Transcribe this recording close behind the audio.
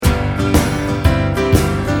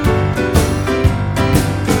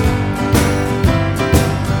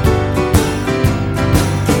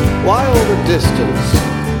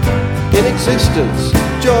existence.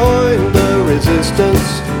 Join the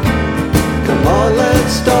resistance. Come on,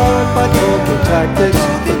 let's start by talking tactics.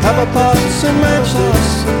 Let's have a pass and match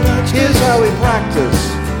this. Here's how we practice.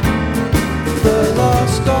 The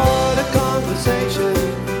lost art of conversation.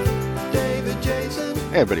 David Jason.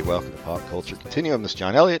 Hey everybody, welcome to Pop Culture Continuum. This is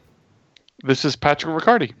John Elliott. This is Patrick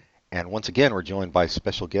Riccardi. And once again, we're joined by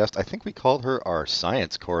special guest. I think we called her our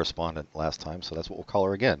science correspondent last time, so that's what we'll call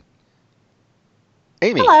her again.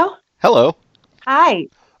 Amy. Hello. Hello. Hi.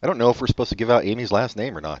 I don't know if we're supposed to give out Amy's last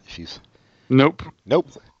name or not. Nope. No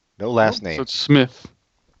last name. So it's Smith.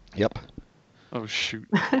 Yep. Oh, shoot.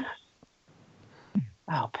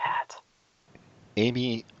 Oh, Pat.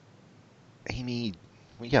 Amy,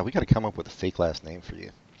 yeah, we got to come up with a fake last name for you.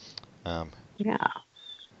 Yeah.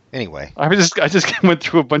 Anyway. I just went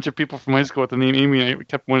through a bunch of people from high school with the name Amy, and I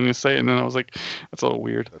kept wanting to say it, and then I was like, that's a little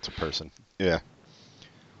weird. That's a person. Yeah.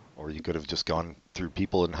 Or you could have just gone through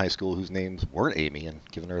people in high school whose names weren't Amy and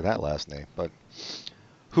given her that last name. But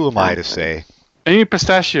who am I to say? Amy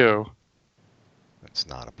Pistachio. That's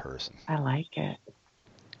not a person. I like it.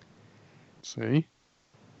 See?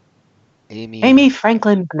 Amy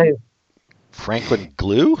Franklin Blue. Franklin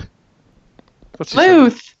Glue? That's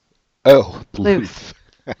Bluth. Oh, Bluth.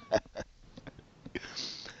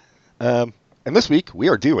 And this week we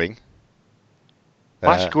are doing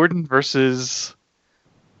Flash Gordon versus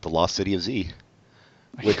The Lost City of Z,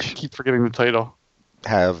 I which keep forgetting the title.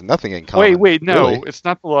 have nothing in common. Wait, no, really. It's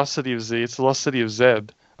not the Lost City of Z. It's the Lost City of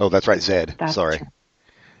Zed. Oh, that's right, Zed. That's Sorry. true.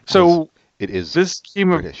 So It is. this came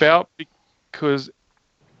British. about because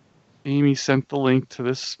Amy sent the link to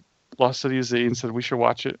this Lost City of Z and said we should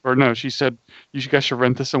watch it. Or no, she said you guys should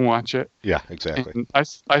rent this and watch it. Yeah, exactly. And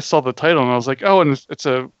I saw the title and I was like, oh, and it's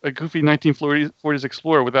a goofy 1940s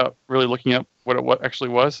explorer without really looking at what it actually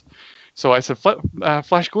was. So I said,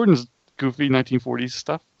 Flash Gordon's goofy 1940s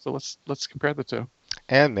stuff. So let's compare the two.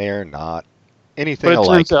 And they're not anything But it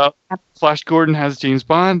alike. turns out Flash Gordon has James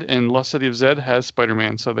Bond and Lost City of Zed has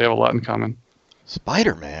Spider-Man. So they have a lot in common.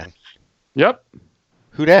 Spider-Man? Yep.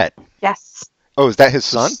 Who dat? Yes. Oh, is that his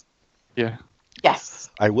son? Yeah. Yes.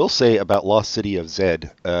 I will say about Lost City of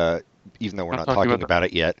Zed, even though we're not talking about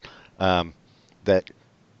it yet, that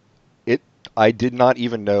I did not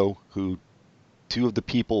even know who two of the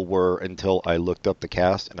people were until I looked up the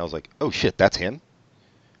cast, and I was like, oh shit, that's him?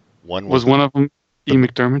 One of them E.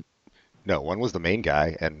 McDermott? No, one was the main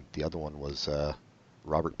guy, and the other one was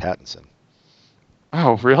Robert Pattinson.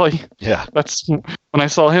 Oh, really? Yeah. That's when I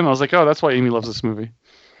saw him, I was like, oh, that's why Amy loves this movie.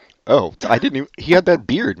 Oh, I didn't even... He had that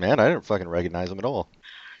beard, man. I didn't fucking recognize him at all.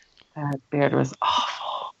 That beard was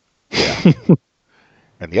awful. Yeah.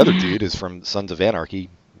 And the other dude is from Sons of Anarchy.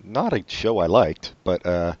 Not a show I liked,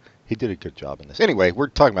 but he did a good job in this. Anyway, we're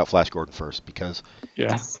talking about Flash Gordon first because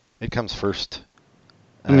Yes. it comes first.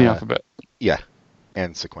 In the alphabet. Yeah,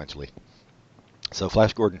 and sequentially. So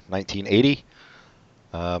Flash Gordon, 1980.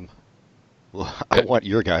 Well, I want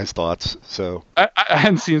your guys' thoughts. So I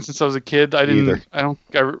hadn't seen it since I was a kid. I don't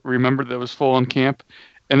think I remembered that it was full on camp.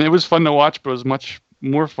 And it was fun to watch, but it was much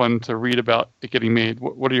more fun to read about it getting made.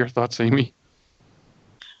 What are your thoughts, Amy?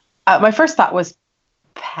 My first thought was,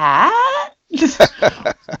 Pat?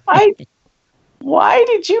 Why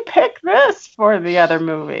did you pick this for the other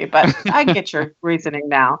movie? But I get your reasoning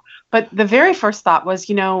now. But the very first thought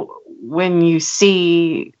was, when you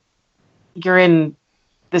see you're in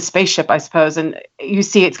the spaceship, I suppose, and you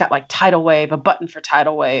see it's got like tidal wave, a button for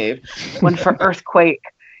tidal wave, one for earthquake,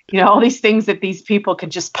 all these things that these people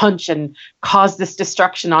could just punch and cause this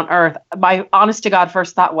destruction on Earth. My honest to God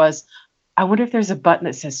first thought was, I wonder if there's a button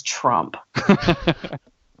that says Trump.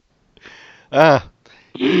 That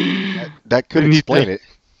could explain it.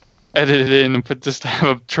 Edit it in and just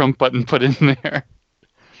have a Trump button put in there.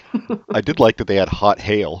 I did like that they had hot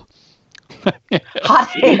hail. Hot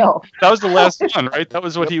hail. That was the last one, right? That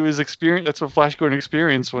was what he was experiencing. That's what Flash Gordon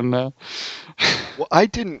experienced when. Well, I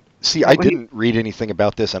didn't read anything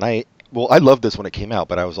about this, and I loved this when it came out,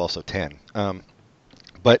 but I was also 10.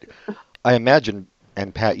 But I imagine,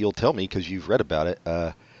 and Pat, you'll tell me because you've read about it.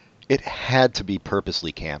 It had to be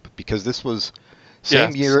purposely camp because this was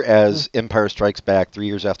same year as Empire Strikes Back, 3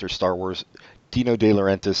 years after Star Wars. Dino De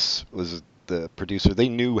Laurentiis was the producer. They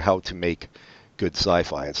knew how to make good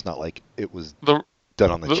sci-fi. It's not like it was done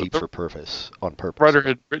on the cheap on purpose. Writer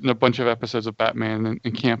had written a bunch of episodes of Batman,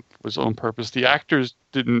 and camp was on purpose. The actors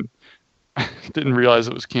didn't realize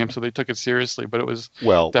it was camp, so they took it seriously. But it was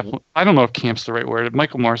definitely. I don't know if camp's the right word.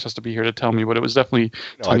 Michael Morris has to be here to tell me, but it was definitely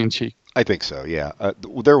tongue in cheek. I think so. Yeah.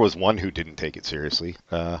 There was one who didn't take it seriously.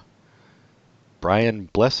 Brian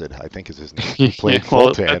Blessed, I think is his name. He played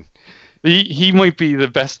Fultan. He might be the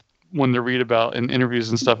best one to read about in interviews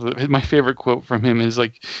and stuff. My favorite quote from him is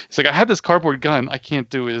like, "It's like I had this cardboard gun. I can't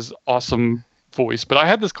do his awesome voice, but I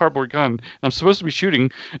had this cardboard gun, and I'm supposed to be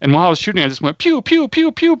shooting. And while I was shooting, I just went pew pew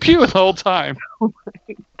pew pew pew the whole time." Oh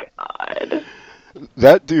my god!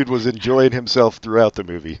 That dude was enjoying himself throughout the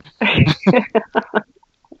movie.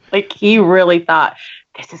 Like he really thought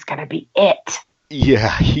this is gonna be it.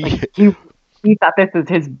 Yeah, he thought this was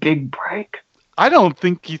his big break. I don't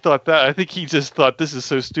think he thought that. I think he just thought this is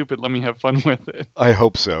so stupid. Let me have fun with it. I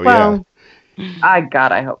hope so. Well, yeah.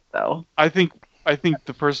 I hope so. I think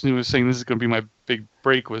the person who was saying this is going to be my big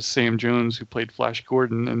break was Sam Jones, who played Flash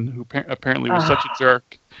Gordon, and who apparently was such a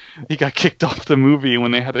jerk. He got kicked off the movie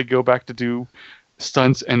when they had to go back to do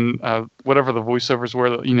stunts and whatever the voiceovers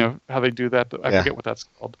were. You know how they do that. I forget what that's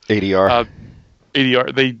called. ADR.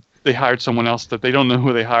 ADR. They hired someone else that they don't know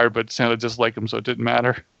who they hired, but sounded just like him, so it didn't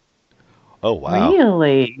matter. Oh wow!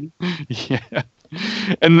 Really? Yeah.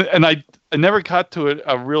 And I never got to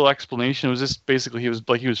a real explanation. It was just basically he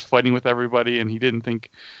was fighting with everybody, and he didn't think.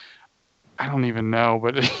 I don't even know,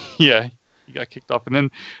 but yeah, he got kicked off. And then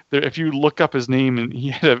if you look up his name, and he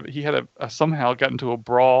had somehow got into a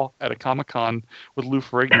brawl at a Comic-Con with Lou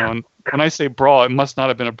Ferrigno. And when I say brawl, it must not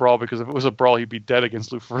have been a brawl, because if it was a brawl, he'd be dead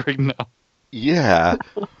against Lou Ferrigno. Yeah.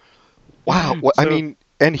 Wow. Well, So, I mean,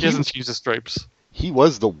 and he hasn't changed his stripes. He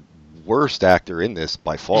was the worst actor in this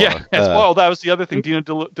by far. Yeah, well, that was the other thing. Dino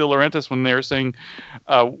De Laurentiis, when they were saying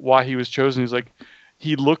why he was chosen, he's like,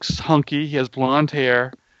 he looks hunky, he has blonde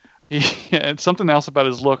hair, and something else about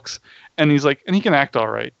his looks, and he's like, and he can act all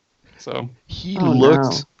right. So he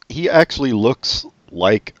actually looks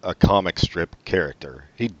like a comic strip character.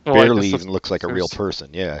 He barely even looks like a real person.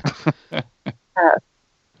 Yeah.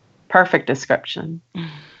 Perfect description.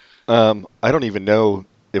 I don't even know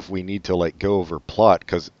if we need to like go over plot,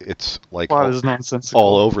 because it's like plot is nonsensical,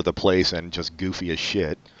 all over the place and just goofy as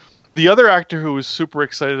shit. The other actor who was super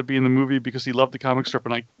excited to be in the movie because he loved the comic strip,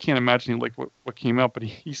 and I can't imagine he liked what came out, but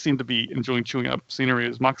he seemed to be enjoying chewing up scenery,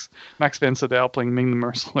 is Max van Sydow playing Ming the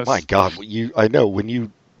Merciless. My God, I know when you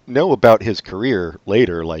know about his career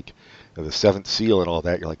later, like the Seventh Seal and all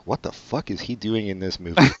that, you're like, what the fuck is he doing in this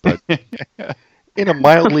movie? But in a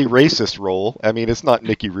mildly racist role. I mean, it's not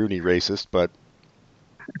Mickey Rooney racist, but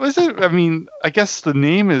was it? I mean, I guess the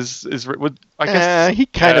name is. I guess he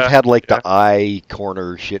kind of had like the eye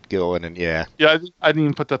corner shit going, and yeah. Yeah, I didn't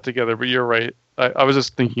even put that together, but you're right. I was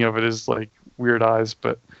just thinking of it as like weird eyes,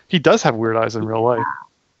 but he does have weird eyes in real life.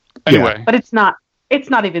 Anyway, yeah. But it's not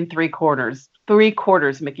even 3/4.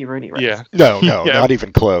 3/4 Mickey Rooney race. Yeah. No, not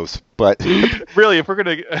even close. But really, if we're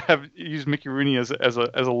gonna use Mickey Rooney as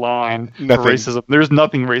a line for racism, there's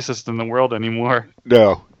nothing racist in the world anymore.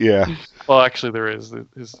 No, yeah. Well, actually, there is.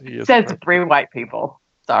 He is. Says 3 white people.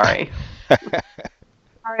 Sorry.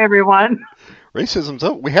 Sorry, everyone. Racism's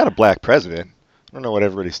over. We had a black president. I don't know what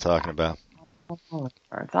everybody's talking about.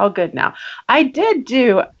 It's all good now. I did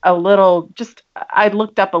do a little. I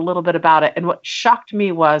looked up a little bit about it, and what shocked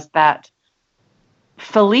me was that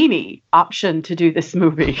Fellini optioned to do this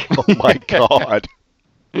movie. Oh my God.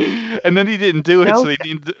 And then he didn't do it, so they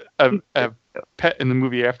needed a pet in the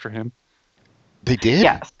movie after him. They did?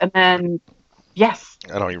 Yes. And then yes.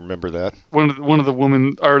 I don't even remember that. One of the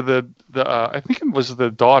women, or the I think it was the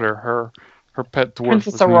daughter, her pet dwarf.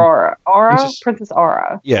 Princess Aurora. Princess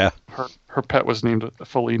Aura. Yeah. Her pet was named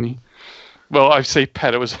Fellini. Well, I say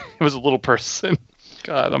pet, it was a little person.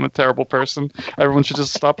 God, I'm a terrible person. Everyone should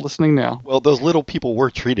just stop listening now. Well, those little people were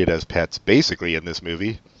treated as pets, basically, in this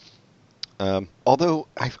movie. Although,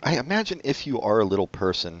 I imagine if you are a little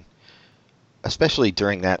person, especially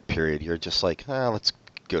during that period, you're just like, let's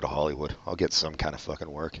go to Hollywood. I'll get some kind of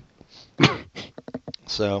fucking work.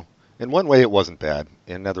 So, in one way, it wasn't bad.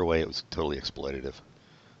 In another way, it was totally exploitative.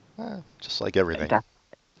 Just like everything.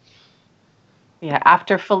 Yeah,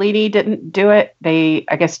 after Fellini didn't do it,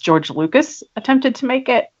 I guess George Lucas attempted to make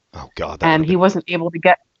it. Oh God! And he wasn't able to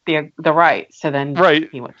get the rights, so then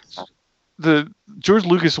he went. George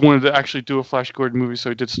Lucas wanted to actually do a Flash Gordon movie, so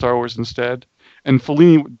he did Star Wars instead. And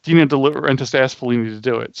Dino De Laurentiis asked Fellini to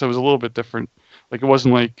do it, so it was a little bit different. Like it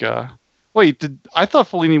wasn't like, I thought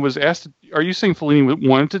Fellini was asked. Are you saying Fellini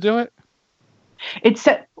wanted to do it? It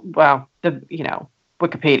said,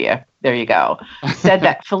 Wikipedia. There you go. Said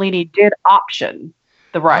that Fellini did option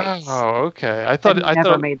the rights. Oh, okay. I thought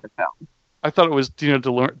made the film. I thought it was Dino De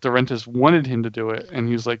Laurentiis wanted him to do it, and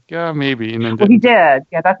he was like, yeah, maybe. And then he did.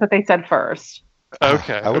 Yeah, that's what they said first.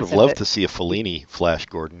 Okay. I would have loved to see a Fellini Flash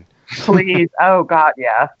Gordon. Please. Oh God,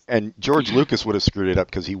 yeah. And George Lucas would have screwed it up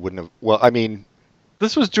because he wouldn't have. Well, I mean,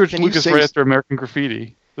 this was George Lucas right after American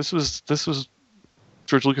Graffiti. This was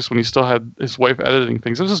George Lucas when he still had his wife editing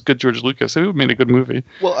things. This is good George Lucas. He would have made a good movie.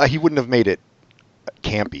 Well, he wouldn't have made it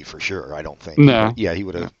campy for sure, I don't think. No. He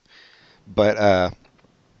would have. But,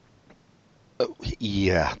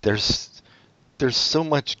 yeah, there's so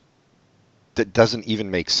much that doesn't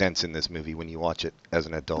even make sense in this movie when you watch it as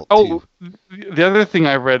an adult. Oh, the other thing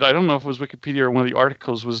I read, I don't know if it was Wikipedia or one of the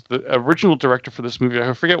articles, was the original director for this movie.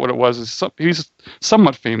 I forget what it was. He's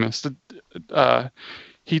somewhat famous. Dino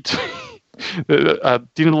De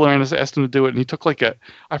Laurentiis asked him to do it, and he took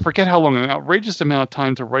I forget how long, an outrageous amount of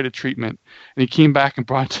time to write a treatment. And he came back and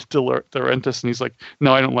brought it to De Laurentiis, and he's like,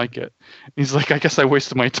 "No, I don't like it." And he's like, "I guess I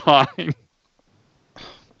wasted my time."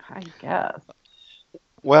 I guess.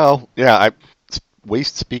 Well, yeah,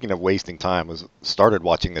 speaking of wasting time, started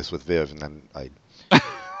watching this with Viv, and then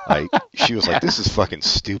she was like, "This is fucking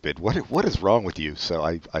stupid. What is wrong with you?" So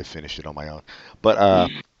I finished it on my own.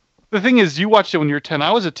 But the thing is, you watched it when you were 10.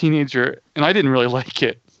 I was a teenager, and I didn't really like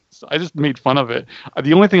it. So I just made fun of it.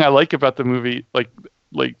 The only thing I like about the movie,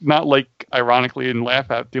 not ironically and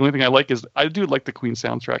laugh at, the only thing I like is I do like the Queen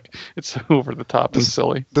soundtrack. It's over the top and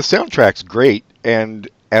silly. The soundtrack's great, and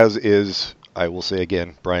as is, I will say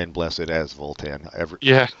again, Brian Blessed as Voltan.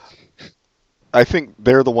 Yeah. I think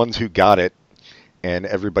they're the ones who got it, and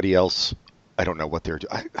everybody else, I don't know what they're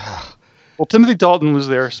doing. Well, Timothy Dalton was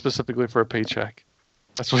there specifically for a paycheck.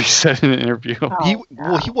 That's what he said in an interview.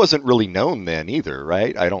 He wasn't really known then either,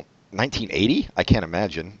 right? 1980? I can't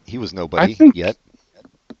imagine. He was nobody yet.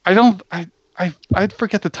 I'd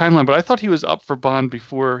forget the timeline, but I thought he was up for Bond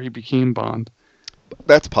before he became Bond.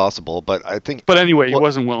 That's possible, but I think... But anyway, he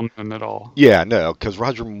wasn't well known at all. Yeah, no, because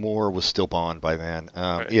Roger Moore was still Bond by then.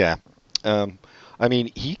 Right. Yeah. I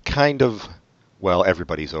mean, he kind of... Well,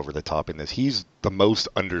 everybody's over the top in this. He's the most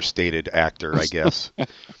understated actor, I guess.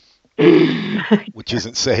 Which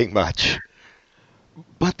isn't saying much.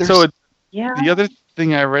 But there's... The other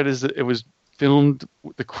thing I read is that it was filmed...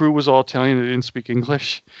 The crew was all Italian. They didn't speak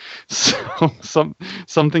English. So some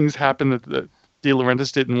things happened that De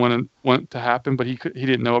Laurentiis didn't want to happen, but he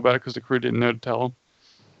didn't know about it because the crew didn't know to tell him.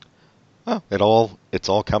 Oh, it's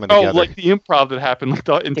all coming together. Oh, like the improv that happened, like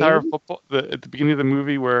the entire football at the beginning of the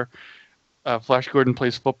movie where Flash Gordon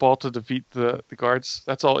plays football to defeat the guards.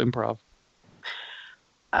 That's all improv.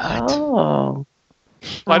 Oh.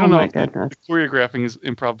 I don't know if the choreographing is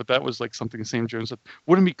improv, but that was like something Sam Jones said.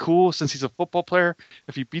 Wouldn't it be cool, since he's a football player,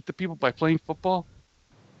 if he beat the people by playing football?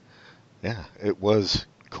 Yeah, it was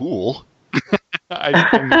cool. I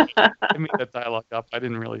made that dialogue up. I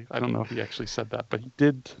don't know if he actually said that, but he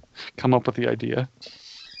did come up with the idea.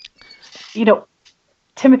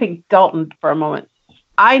 Timothy Dalton, for a moment,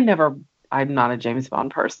 I'm not a James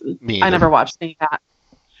Bond person. I never watched any of that.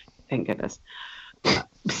 Thank goodness.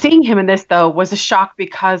 Seeing him in this, though, was a shock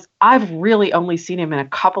because I've really only seen him in a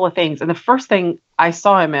couple of things. And the first thing I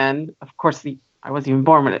saw him in, of course, I wasn't even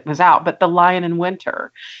born when it was out, but The Lion in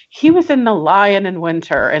Winter. He was in The Lion in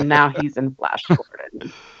Winter, and now he's in Flash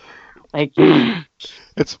Gordon. That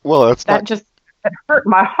hurt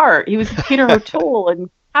my heart. He was Peter O'Toole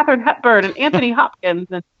and Katharine Hepburn and Anthony Hopkins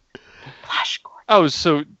and Flash Gordon. Oh,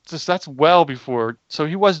 so that's well before. So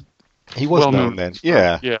he was well known then.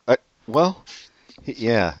 Yeah.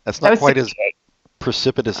 That's not quite as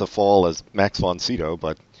precipitous a fall as Max von Sydow,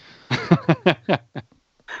 but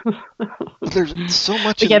there's so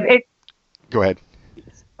much. Go ahead.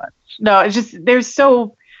 No, it's just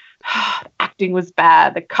acting was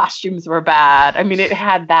bad. The costumes were bad. I mean, it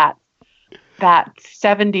had that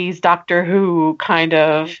 70s Doctor Who kind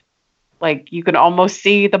of, like, you could almost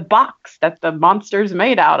see the box that the monster's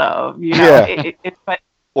made out of.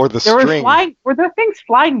 Or the string. Were there things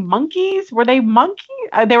flying monkeys? Were they monkeys?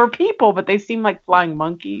 They were people, but they seemed like flying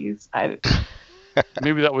monkeys.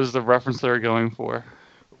 Maybe that was the reference they were going for.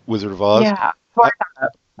 Wizard of Oz? Yeah.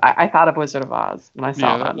 I thought of Wizard of Oz when I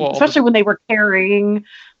saw them. Especially when they were carrying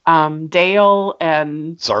Dale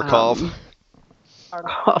and... Zarkov.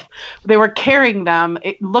 They were carrying them.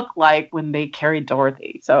 It looked like when they carried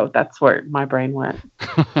Dorothy. So that's where my brain went.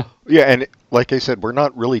 Yeah, and like I said, we're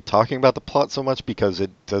not really talking about the plot so much because it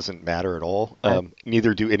doesn't matter at all.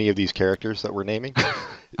 Neither do any of these characters that we're naming.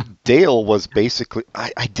 Dale was basically...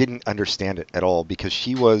 I didn't understand it at all because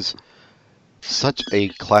she was such a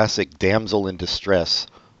classic damsel in distress.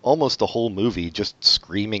 Almost the whole movie, just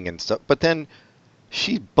screaming and stuff. But then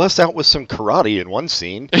she busts out with some karate in one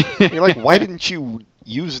scene. You're like, why didn't you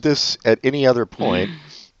use this at any other point?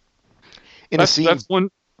 That's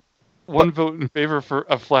one vote in favor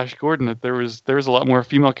of Flash Gordon, that there was a lot more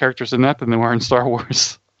female characters in that than there were in Star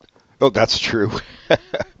Wars. Oh, that's true.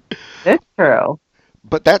 It's true.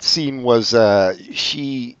 But that scene was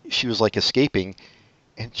she was like escaping,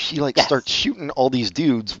 And she starts shooting all these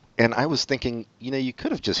dudes, and I was thinking, you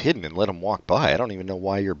could have just hidden and let them walk by. I don't even know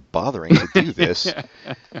why you're bothering to do this.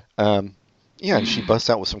 And she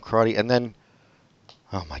busts out with some karate, and then,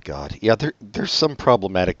 oh my god, yeah, there's some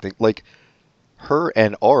problematic thing. Like, her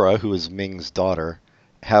and Aura, who is Ming's daughter,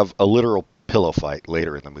 have a literal pillow fight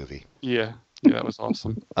later in the movie. Yeah, that was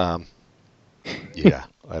awesome. Yeah,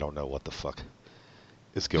 I don't know what the fuck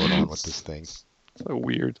is going on with this thing. So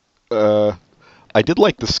weird. I did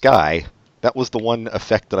like the sky. That was the one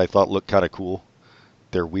effect that I thought looked kind of cool.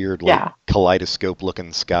 Their weird,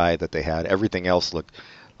 kaleidoscope-looking sky that they had. Everything else looked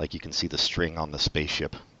like you can see the string on the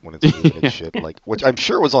spaceship when it's moving and shit. Which I'm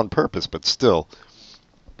sure was on purpose, but still.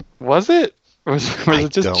 Was it? Or was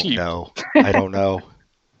it just cheap? I don't know.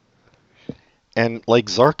 And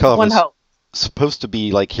Zarkov is supposed to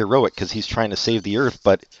be heroic because he's trying to save the Earth,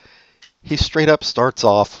 but he straight up starts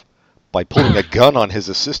off by pulling a gun on his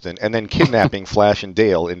assistant and then kidnapping Flash and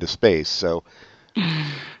Dale into space. So,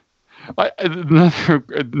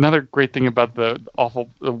 another great thing about the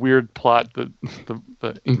weird plot, the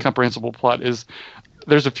incomprehensible plot is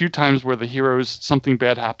there's a few times where the heroes something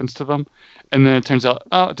bad happens to them, and then it turns out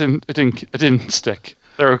it didn't stick.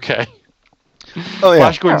 They're okay. Oh, yeah.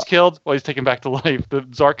 Flash Gordon's killed. Well, he's taken back to life. The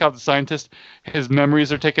Zarkov, the scientist, his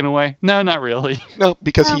memories are taken away. No, not really. No,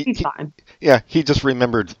 because he's fine. Yeah, he just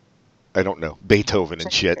remembered. I don't know, Beethoven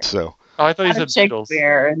and shit, so... Oh, I thought he said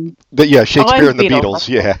Shakespeare. Beatles. Shakespeare and the Beatles,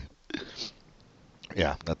 yeah.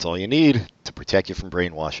 Yeah, that's all you need to protect you from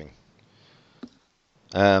brainwashing.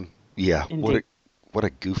 Yeah, what a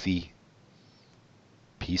goofy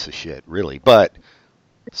piece of shit, really. But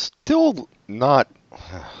still not...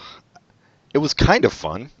 It was kind of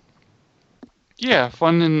fun. Yeah,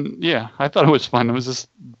 fun and... Yeah, I thought it was fun. It was just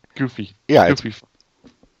goofy. Yeah, goofy.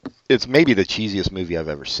 It's maybe the cheesiest movie I've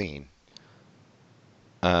ever seen.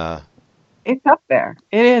 It's up there.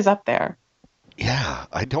 It is up there. Yeah,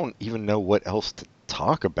 I don't even know what else to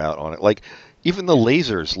talk about on it. Even the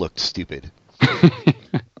lasers looked stupid.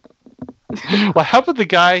 Well, how about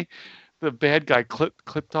the bad guy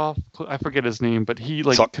clipped off? I forget his name, but he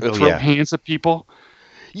could throw hands at people.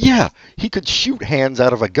 Yeah, he could shoot hands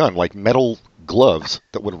out of a gun, like metal gloves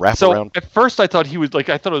that would wrap around. At first I thought he was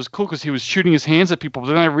I thought it was cool because he was shooting his hands at people, but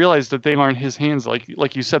then I realized that they aren't his hands.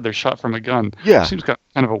 Like you said, they're shot from a gun. Yeah. It seems kind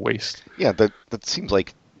of a waste. Yeah, that seems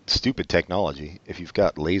like stupid technology. If you've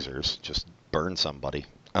got lasers, just burn somebody.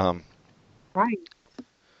 Right.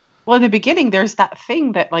 Well, in the beginning, there's that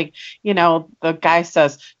thing that the guy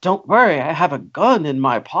says, "Don't worry, I have a gun in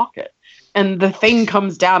my pocket." And the thing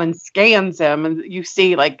comes down and scans him, and you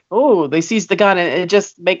see they seize the gun, and it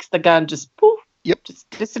just makes the gun just poof, just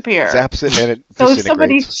disappear. Zaps it, and it so if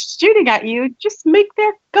somebody's shooting at you, just make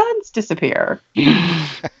their guns disappear.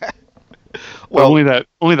 Well, only that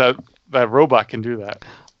robot can do that.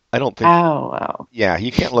 I don't think. Oh well. Yeah,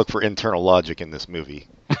 you can't look for internal logic in this movie,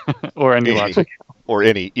 or any logic, or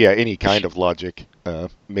any kind of logic.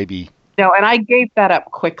 Maybe. No, and I gave that up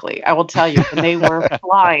quickly. I will tell you, when they were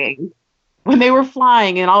flying. When they were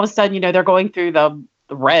flying, and all of a sudden, they're going through the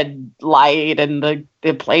red light, and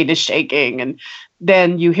the plane is shaking, and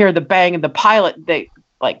then you hear the bang, and the pilot,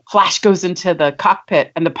 Flash goes into the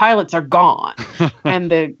cockpit, and the pilots are gone, and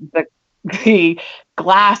the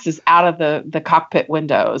glass is out of the cockpit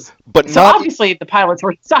windows. But obviously the pilots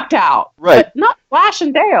were sucked out, right? But not Flash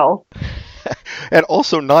and Dale. And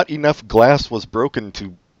also, not enough glass was broken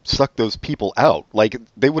to suck those people out.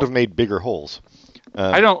 They would have made bigger holes.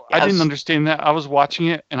 I didn't understand that. I was watching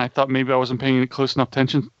it, and I thought maybe I wasn't paying close enough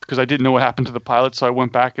attention because I didn't know what happened to the pilot. So I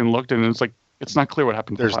went back and looked, and it's not clear what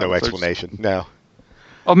happened to the pilot. There's no explanation. No.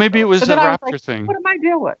 Oh, maybe it was the Rapture thing. What am I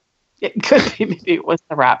doing? It could be. Maybe it was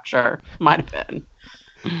the Rapture. Might have been.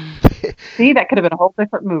 See, that could have been a whole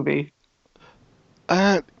different movie.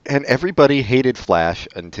 And everybody hated Flash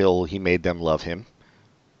until he made them love him.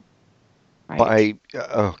 Right.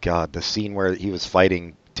 Oh God, the scene where he was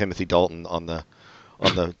fighting Timothy Dalton on the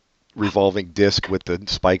revolving disc with the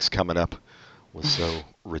spikes coming up was so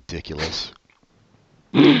ridiculous.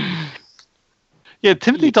 Yeah,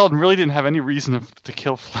 Timothy Dalton really didn't have any reason to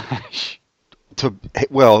kill Flash.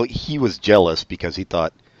 He was jealous because he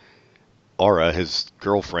thought Aura, his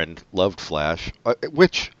girlfriend, loved Flash,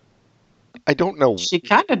 which I don't know. She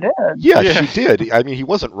kind of did. Yeah, she did. I mean, he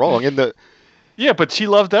wasn't wrong. Yeah, but she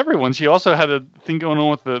loved everyone. She also had a thing going on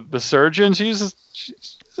with the surgeon. It was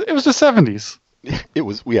the 70s. It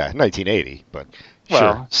was 1980, but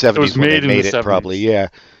sure, 70s. It was made in the 70s. Probably, yeah.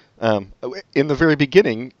 In the very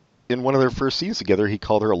beginning, in one of their first scenes together, he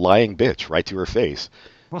called her a lying bitch right to her face.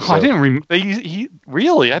 Well, so, I didn't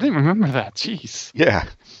really. I didn't remember that. Jeez. Yeah.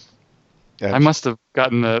 I must have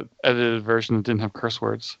gotten the edited version that didn't have curse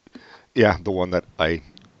words. Yeah, the one that I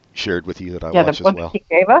shared with you that I watched as well. He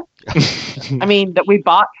gave us. I mean, that we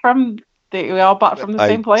bought from. We all bought from the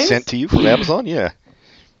same place. Sent to you from Amazon. Yeah.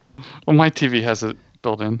 Well, my TV has it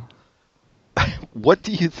built in. What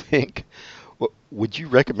do you think? Would you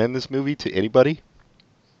recommend this movie to anybody?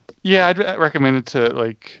 Yeah, I'd recommend it to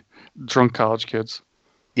like drunk college kids.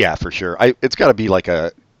 Yeah, for sure. It's got to be like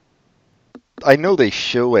a. I know they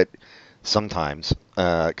show it sometimes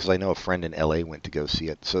because I know a friend in LA went to go see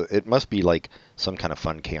it, so it must be like some kind of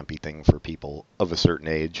fun campy thing for people of a certain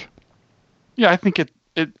age. Yeah, I think it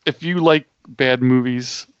if you like bad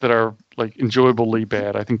movies that are like enjoyably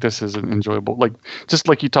bad, I think this is an enjoyable, like just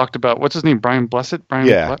like you talked about. What's his name? Brian Blessed.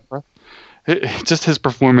 Just his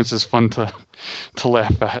performance is fun to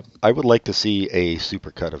laugh at. I would like to see a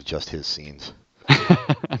supercut of just his scenes.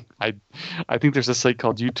 I think there's a site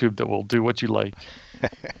called YouTube that will do what you like.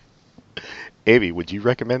 Amy, would you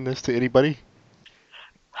recommend this to anybody?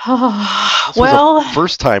 Well, was a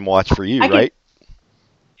first time watch for you, right?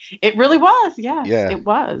 It really was. Yes, it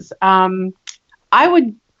was. I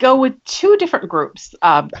would go with two different groups.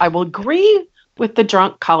 I will agree with the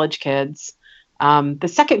drunk college kids.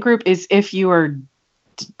 The second group is if you are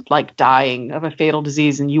like dying of a fatal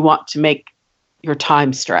disease and you want to make your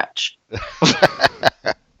time stretch.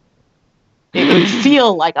 It would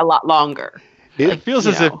feel like a lot longer. It feels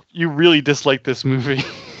as if you really dislike this movie.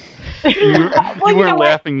 you weren't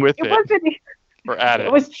laughing with it or at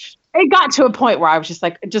it. It got to a point where I was just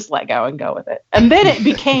like, just let go and go with it. And then it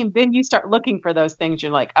became, then you start looking for those things.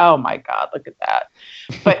 You're like, oh my God, look at that.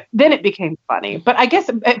 But then it became funny. But I guess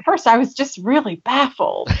at first I was just really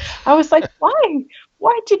baffled. I was like,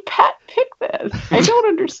 why did Pat pick this? I don't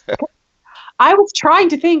understand. I was trying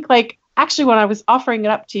to think, like, actually when I was offering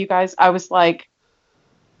it up to you guys, I was like,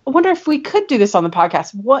 I wonder if we could do this on the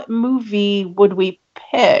podcast. What movie would we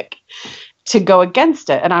pick to go against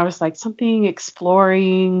it? And I was like, something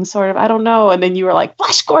exploring, sort of, I don't know. And then you were like,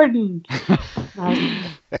 Flash Gordon.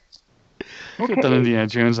 We'll get done Indiana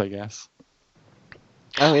Jones, I guess.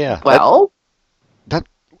 Oh yeah. Well, that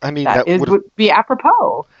would be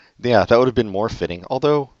apropos. Yeah, that would have been more fitting.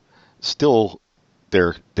 Although, still,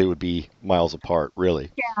 they would be miles apart, really.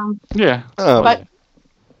 Yeah. But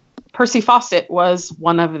Percy Fawcett was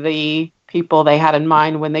one of the people they had in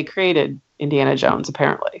mind when they created Indiana Jones,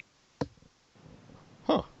 apparently.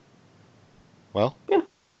 Huh. Well. Yeah.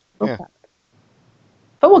 Okay.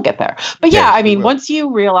 But we'll get there. But yeah, I mean, once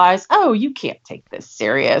you realize, oh, you can't take this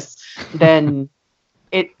serious, then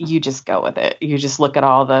you just go with it. You just look at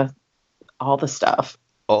all the stuff.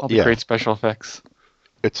 All the great special effects.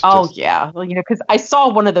 Yeah. Well, because I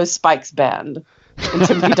saw one of those spikes bend, and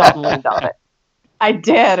Timothy Dalton leaned on it. I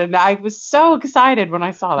did, and I was so excited when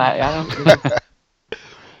I saw that.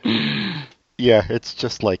 Yeah, it's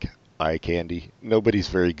just like eye candy. Nobody's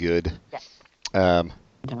very good. Yeah.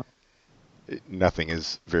 No. Nothing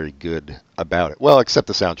is very good about it. Well, except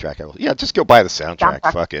the soundtrack. Yeah, just go buy the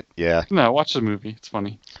soundtrack. Fuck it. Yeah. No, watch the movie. It's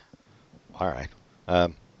funny. All right.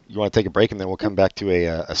 You want to take a break and then we'll come back to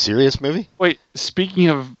a serious movie? Wait, speaking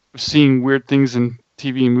of seeing weird things in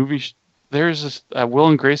TV and movies, there's this Will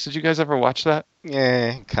and Grace. Did you guys ever watch that?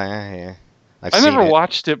 Yeah, kind of. Yeah. I never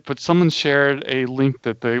watched it, but someone shared a link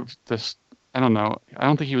that I don't know. I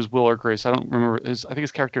don't think he was Will or Grace. I don't remember. I think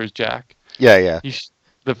his character is Jack. Yeah.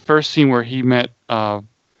 The first scene where he met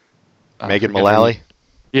Megan Mullally.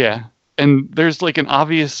 Yeah, and there's like an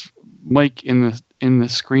obvious mic in the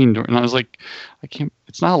screen door, and I was like, I can't.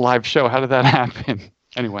 It's not a live show. How did that happen?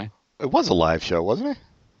 Anyway, it was a live show, wasn't it?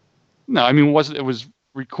 No, I mean, it was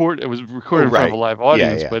recorded in front of a live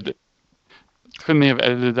audience, but couldn't they have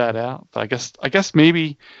edited that out? But I guess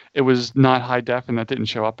maybe it was not high def and that didn't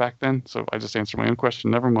show up back then. So I just answered my own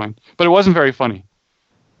question. Never mind. But it wasn't very funny.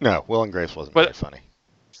 No, Will and Grace wasn't very funny.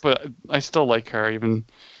 But I still like her, even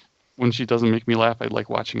when she doesn't make me laugh. I like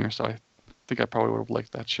watching her, so I think I probably would have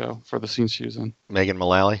liked that show for the scenes she was in. Megan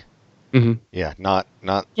Mullally. Mm-hmm. Yeah, not.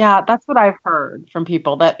 Yeah, that's what I've heard from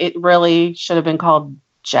people, that it really should have been called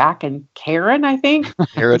Jack and Karen, I think,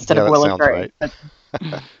 instead of Will and Grace.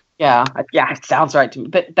 Right. Yeah, it sounds right to me.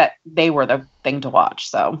 But that they were the thing to watch.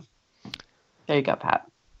 So there you go, Pat.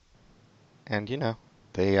 And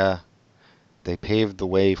they paved the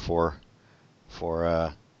way for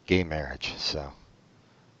gay marriage. So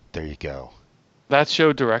there you go. That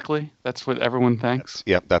show directly? That's what everyone thinks?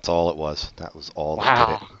 Yep, that's all it was. That was all. Wow. That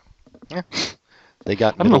did it. Yeah. They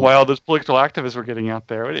got. I don't know why all those political activists were getting out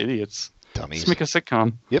there. What idiots. Dummies. Let's make a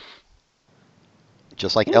sitcom. Yep.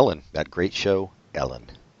 Just like Ellen, that great show, Ellen.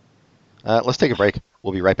 Let's take a break.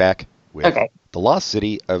 We'll be right back with The Lost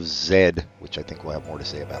City of Zed, which I think we'll have more to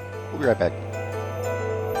say about. We'll be right back.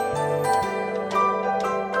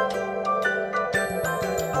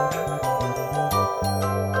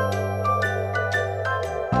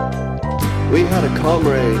 We had a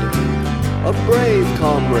comrade, a brave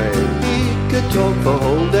comrade. He could talk for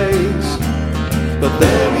whole days. But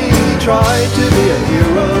then he tried to be a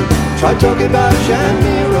hero, tried talking about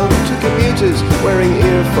Shamiro to commuters wearing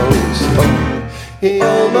earphones. He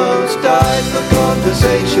almost died for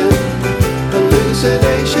conversation,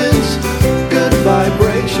 hallucinations, good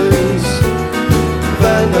vibrations.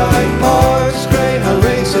 Van Dyke Park's Greyhound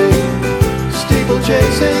racing, steeple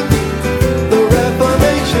chasing, the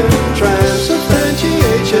Reformation,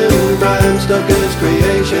 transubstantiation, Bram Stoker's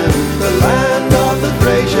creation, the land of the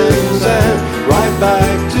Thracians, and right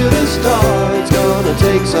back to the start. It's gonna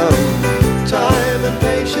take some time and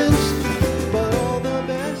patience, but all the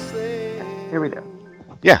best things. Here we go.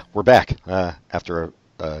 Yeah, we're back after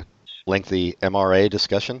a lengthy MRA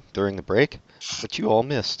discussion during the break, but you all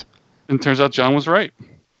missed. And it turns out John was right.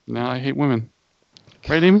 Now I hate women.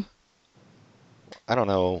 Right, Amy? I don't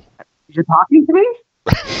know. You're talking to me?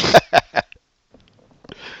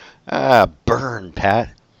 Burn,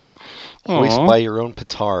 Pat. Voiced by your own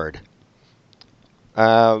petard.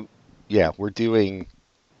 Yeah, we're doing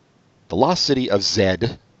The Lost City of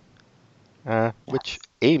Zed, which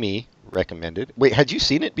Amy recommended. Wait, had you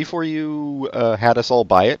seen it before you had us all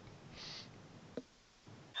buy it?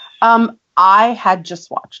 I had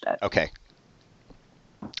just watched it. Okay.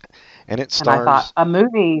 And it stars... And I thought, a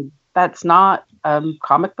movie that's not a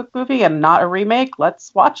comic book movie and not a remake,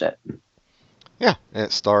 let's watch it. Yeah, and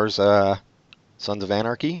it stars Sons of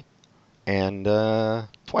Anarchy and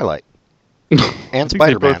Twilight. And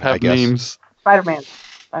Spider-Man, I guess. Names. Spider-Man.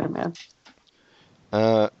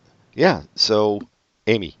 Yeah, so,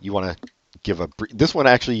 Amy, you want to give a... This one,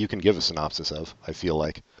 actually, you can give a synopsis of, I feel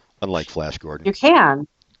like, unlike Flash Gordon. You can.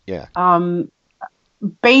 Yeah.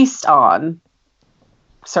 Based on,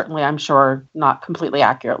 certainly I'm sure not completely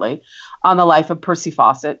accurately, on the life of Percy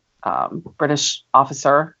Fawcett, British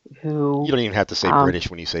officer who... You don't even have to say British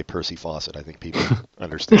when you say Percy Fawcett. I think people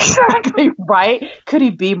understand. Exactly, right? Could he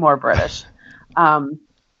be more British?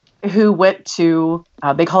 Who went to,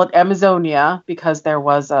 they call it Amazonia because there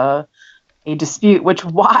was a dispute, which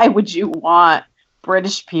why would you want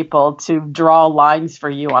British people to draw lines for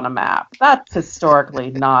you on a map? That's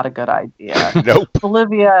historically not a good idea. Nope.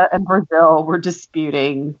 Bolivia and Brazil were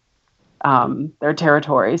disputing their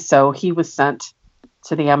territories, so he was sent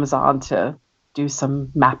to the Amazon to do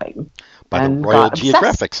some mapping. By the Royal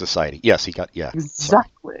Geographic Society. Yes, he got, yeah.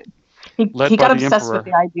 Exactly. He got obsessed with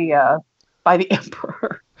the idea, by the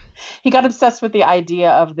Emperor. He got obsessed with the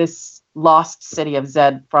idea of this lost city of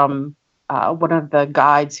Zed from one of the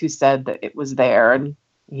guides who said that it was there, and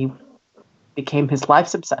he became his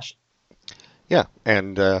life's obsession. Yeah,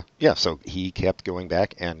 and so he kept going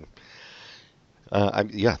back, and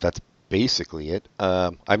that's basically it.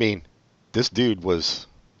 I mean, this dude was,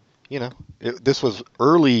 this was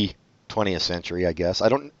early 20th century, I guess. I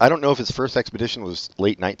don't know if his first expedition was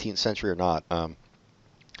late 19th century or not.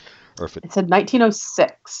 Or if it said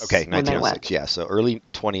 1906. Okay, 1906. Yeah, so early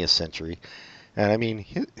 20th century. And I mean,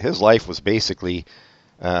 his life was basically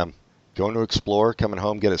going to explore, coming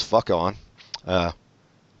home, get his fuck on,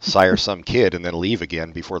 sire some kid, and then leave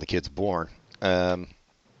again before the kid's born. Rinse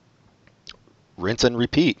and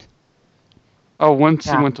repeat. Oh, once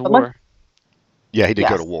he went to war. Yeah, he did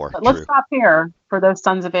go to war. But let's stop here for those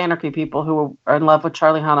Sons of Anarchy people who are in love with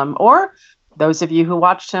Charlie Hunnam, or those of you who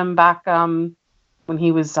watched him back when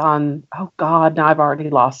he was on, oh God, now I've already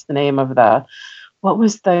lost the name of what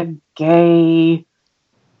was the gay...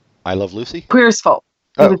 I Love Lucy? Queer as Folk.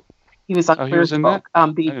 He was on Queer as Folk,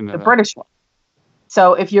 the British one.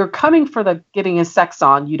 So if you're coming for the getting his sex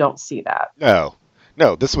on, you don't see that. No,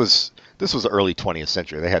 this was the early 20th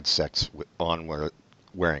century. They had sex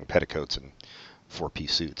wearing petticoats and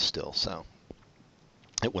four-piece suits still, so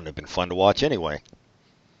it wouldn't have been fun to watch anyway.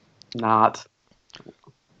 Not.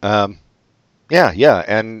 Yeah,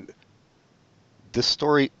 and this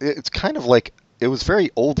story, it's kind of like, it was very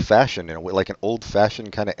old-fashioned in a way, like an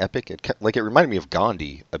old-fashioned kind of epic. It reminded me of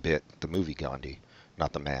Gandhi a bit, the movie Gandhi,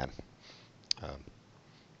 not the man.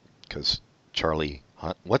 Because Charlie,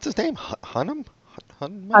 what's his name? Hunnam?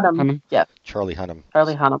 Hunnam, yeah. Charlie Hunnam.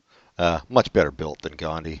 Charlie Hunnam. Much better built than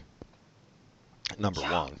Gandhi. Number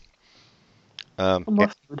one.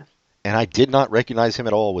 And I did not recognize him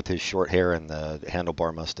at all with his short hair and the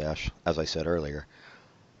handlebar mustache, as I said earlier,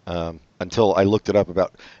 until I looked it up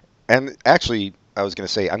about... And actually, I was going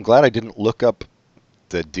to say, I'm glad I didn't look up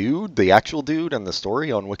the actual dude and the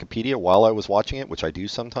story on Wikipedia while I was watching it, which I do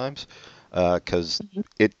sometimes. because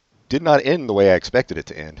it did not end the way I expected it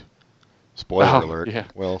to end. Spoiler alert. Yeah.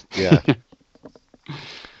 Well, yeah.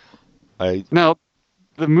 Now,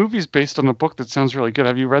 the movie's based on a book that sounds really good.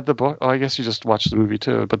 Have you read the book? Oh, I guess you just watched the movie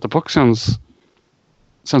too. But the book sounds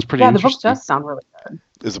pretty interesting. Yeah, the book does sound really good.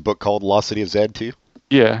 Is a book called Lost City of Zed too?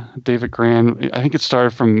 Yeah, David Grann. I think it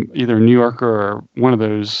started from either New Yorker or one of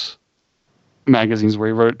those magazines where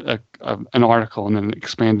he wrote an article and then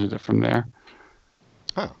expanded it from there.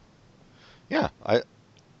 Huh. Yeah, I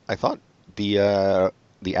thought the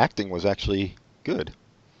acting was actually good.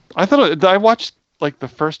 I watched like the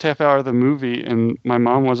first half hour of the movie and my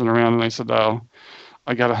mom wasn't around and I said, "Oh,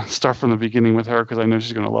 I gotta start from the beginning with her because I know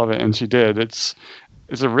she's gonna love it," and she did. It's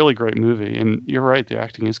a really great movie, and you're right, the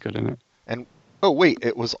acting is good in it. And oh wait,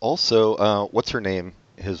 it was also what's her name?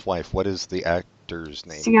 His wife. What is the actor's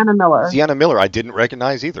name? Sienna Miller. Sienna Miller. I didn't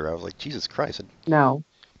recognize either. I was like, Jesus Christ. No.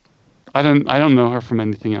 I don't know her from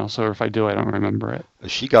anything else, or if I do, I don't remember it.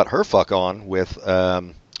 She got her fuck on with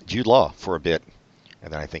Jude Law for a bit,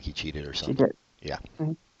 and then I think he cheated or something. She did. Yeah.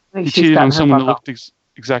 He cheated on someone that looked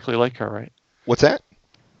exactly like her, right? What's that?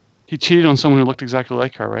 He cheated on someone who looked exactly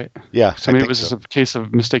like her, right? Yeah. So maybe it was just a case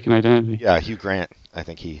of mistaken identity. Yeah, Hugh Grant, I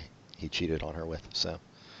think he cheated on her with. So.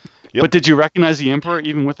 Yep. But did you recognize the Emperor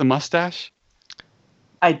even with the mustache?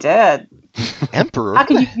 I did. Emperor? How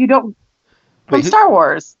can you don't from Star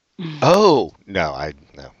Wars? Oh no,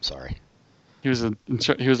 sorry. He was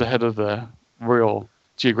the head of the Royal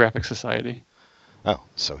Geographic Society. Oh,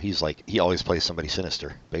 so he always plays somebody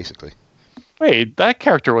sinister, basically. Wait, that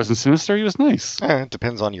character wasn't sinister. He was nice. It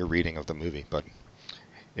depends on your reading of the movie, but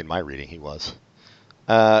in my reading, he was.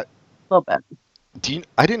 A little bit.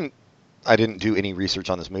 I didn't do any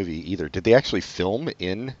research on this movie either. Did they actually film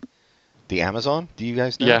in the Amazon? Do you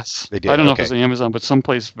guys know? Yes. They did. I don't know if it's the Amazon, but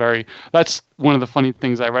someplace that's one of the funny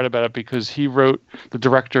things I read about it because he wrote, the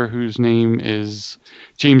director whose name is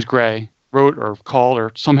James Gray, wrote or called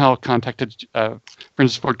or somehow contacted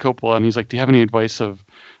Francis Ford Coppola, and he's like, "Do you have any advice of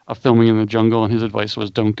filming in the jungle?" And his advice was,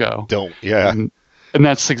 "Don't go." Don't. Yeah. And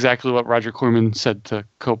that's exactly what Roger Corman said to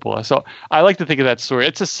Coppola. So I like to think of that story.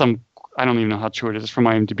 It's just I don't even know how true it is from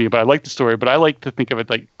IMDb, but I like the story. But I like to think of it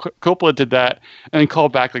like Coppola did that and then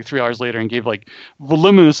called back like 3 hours later and gave like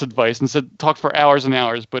voluminous advice and said, talked for hours and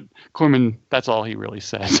hours. But Corman, that's all he really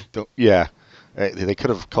said. Yeah. They could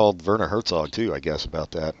have called Werner Herzog too, I guess,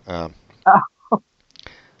 about that.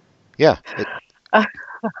 Yeah.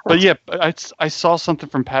 But yeah, I saw something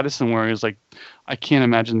from Pattinson where he was like, I can't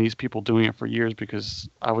imagine these people doing it for years because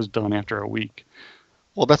I was done after a week.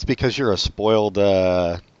 Well, that's because you're a spoiled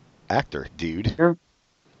actor, dude.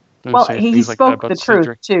 Well, he spoke the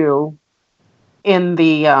truth too. In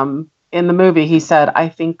the movie, he said, "I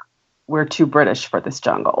think we're too British for this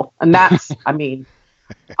jungle," and that's, I mean,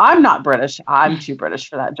 I'm not British. I'm too British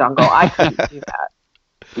for that jungle. I couldn't do that.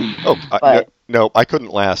 Oh, no, I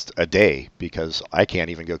couldn't last a day because I can't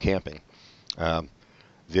even go camping.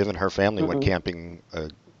 Viv and her family went camping a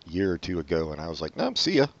year or two ago, and I was like, "No,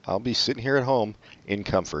 see ya. I'll be sitting here at home in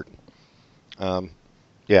comfort."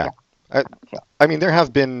 Yeah. I mean, there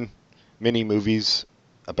have been many movies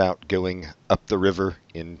about going up the river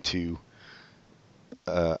into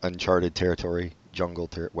uncharted territory, jungle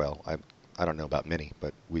territory. Well, I don't know about many,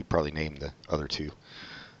 but we probably named the other two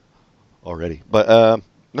already. But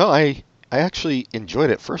no, I actually enjoyed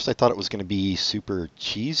it. First, I thought it was going to be super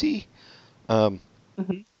cheesy.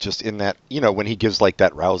 Just in that, when he gives like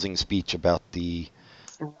that rousing speech about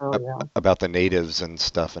about the natives and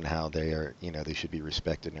stuff and how they are, they should be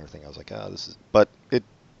respected and everything. I was like, but it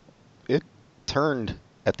turned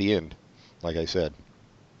at the end, like I said.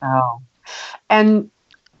 Oh, and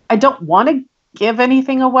I don't want to give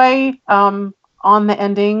anything away on the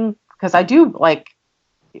ending because I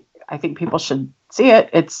think people should see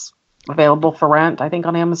it. It's available for rent, I think,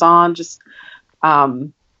 on Amazon. Just,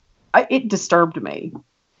 it disturbed me.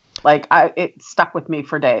 Like it stuck with me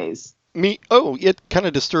for days. It kind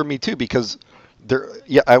of disturbed me too because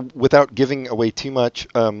without giving away too much,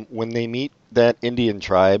 when they meet that Indian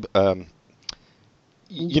tribe, the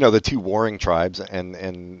two warring tribes,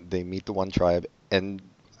 and they meet the one tribe, and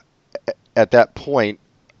at that point,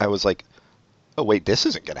 I was like, "Oh wait, this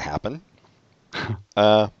isn't going to happen."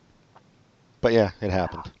 But yeah, it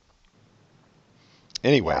happened.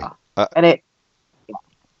 Anyway,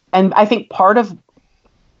 and I think part of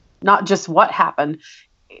not just what happened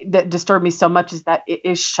that disturbed me so much is that it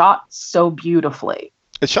is shot so beautifully.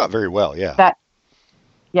 It's shot very well, yeah.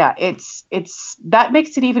 That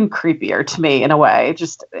makes it even creepier to me in a way.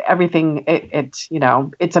 Just everything. It's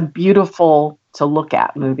a beautiful to look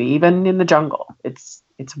at movie, even in the jungle. It's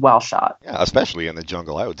well shot. Yeah, especially in the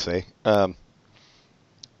jungle, I would say.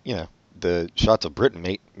 the shots of Britain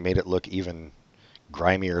made it look even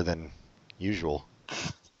grimier than usual.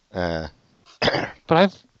 But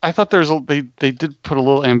I thought they did put a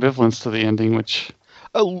little ambivalence to the ending, which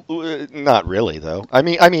not really though. I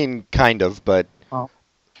mean kind of, but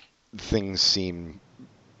things seem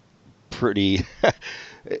pretty.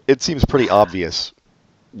 It seems pretty obvious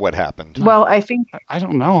what happened. Well, I think I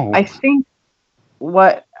don't know. I think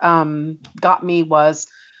what got me was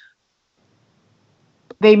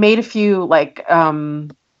they made a few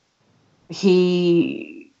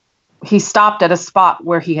he stopped at a spot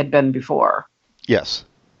where he had been before. Yes.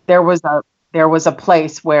 There was a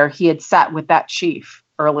place where he had sat with that chief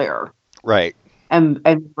earlier. Right. And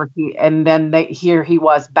then here he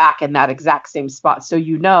was back in that exact same spot. So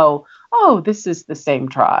this is the same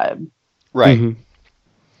tribe. Right. Mm-hmm.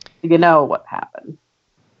 You know what happened.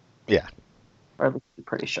 Yeah. Or at least I'm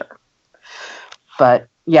pretty sure. But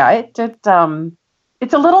yeah, it's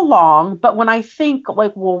a little long, but when I think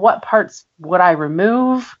what parts would I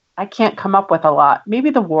remove? I can't come up with a lot. Maybe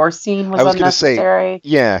the war scene was unnecessary. Say,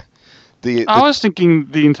 yeah. I was thinking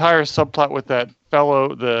the entire subplot with that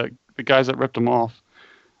fellow, the guys that ripped him off.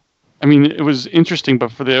 I mean, it was interesting,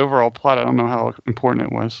 but for the overall plot, I don't know how important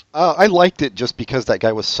it was. I liked it just because that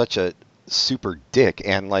guy was such a super dick,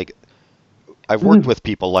 and I've worked with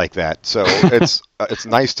people like that, so it's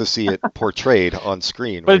nice to see it portrayed on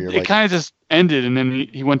screen. But it kind of just ended, and then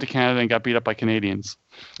he went to Canada and got beat up by Canadians.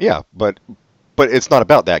 Yeah, but it's not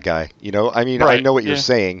about that guy, you know. I mean, right. I know what you're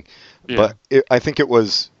saying, but I think it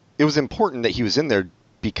was important that he was in there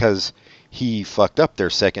because he fucked up their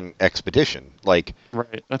second expedition. Right,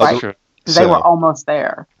 that's true. They were almost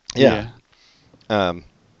there. Yeah. It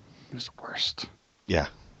was the worst. Yeah.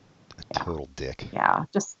 A total dick. Yeah,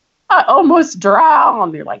 just I almost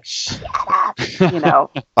drowned. You're like, shut up, you know.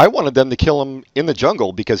 I wanted them to kill him in the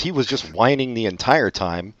jungle because he was just whining the entire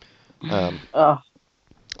time.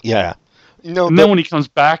 Yeah. And then when he comes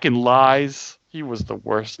back and lies, he was the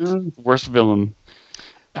worst villain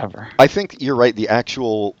ever. I think you're right. The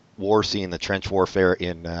actual war scene, the trench warfare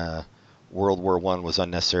in World War I was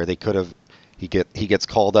unnecessary. They could have. He gets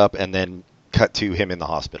called up and then cut to him in the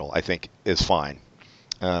hospital. I think is fine.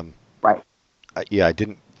 Right. I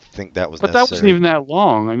didn't think that was necessary. But that wasn't even that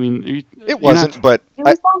long. I mean, it wasn't. But it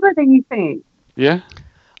was longer than you think. Yeah.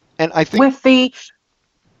 And I think with the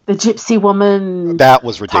gypsy woman, that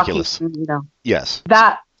was ridiculous. Talking, yes.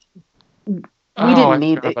 That we didn't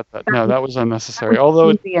need it. That. No, that was unnecessary.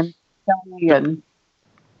 Although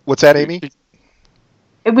what's that, Amy?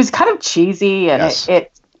 It was kind of cheesy, and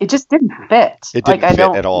it just didn't fit. It didn't fit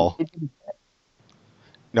at all. It didn't fit.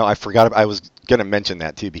 No, I forgot. I was going to mention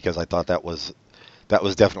that too because I thought that was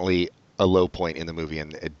definitely a low point in the movie,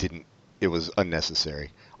 and it was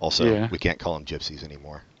unnecessary. Also, we can't call them gypsies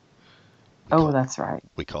anymore. That's right.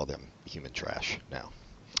 We call them human trash now.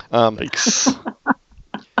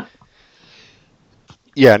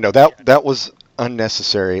 Yeah, no, that was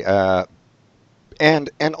unnecessary.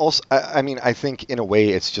 And also, I mean, I think in a way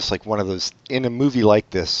it's just like one of those, in a movie like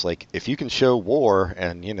this, like if you can show war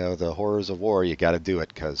and, the horrors of war, you got to do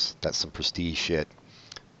it because that's some prestige shit.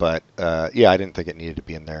 But, I didn't think it needed to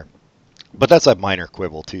be in there. But that's a minor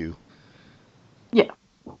quibble, too. Yeah.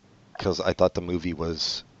 Because I thought the movie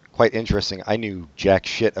was quite interesting. I knew jack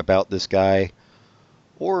shit about this guy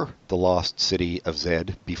or the Lost City of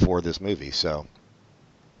Zed before this movie, so.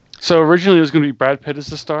 So originally it was going to be Brad Pitt as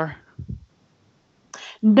the star?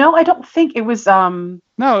 No, I don't think it was. No,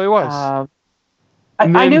 it was. I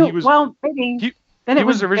knew. Maybe. Then it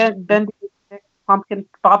was Ben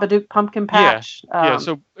Babadook Pumpkin Patch. Yeah.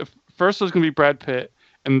 So first it was going to be Brad Pitt,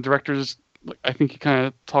 and the directors, I think he kind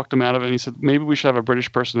of talked him out of it. And he said maybe we should have a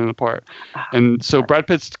British person in the part. And so Brad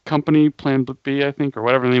Pitt's company, Plan B, I think, or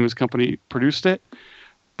whatever the name of his company, produced it.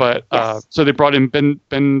 But so they brought in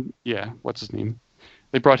Ben. Yeah, what's his name?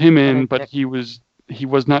 They brought him in, but he was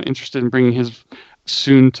not interested in bringing his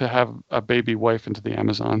soon to have a baby wife into the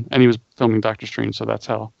Amazon, and he was filming Doctor Strange, so that's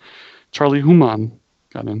how Charlie Hunnam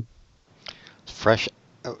got in. Fresh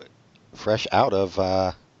out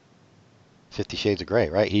of 50 Shades of Grey,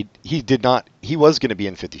 right? He was going to be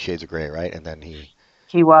in 50 Shades of Grey, right? And then he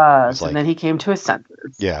was and then he came to his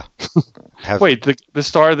senses. Yeah. Wait, the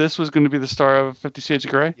star of this was going to be the star of 50 Shades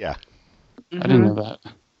of Grey? Yeah. I didn't know that.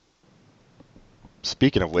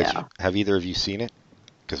 Speaking of which, have either of you seen it?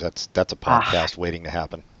 Because that's a podcast waiting to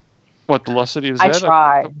happen. What, the Lost City of Zed? I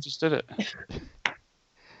tried. I just did it.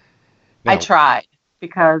 I tried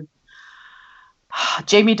because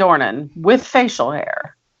Jamie Dornan with facial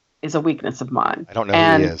hair is a weakness of mine. I don't know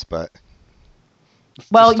who he is, but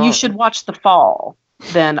you should watch The Fall.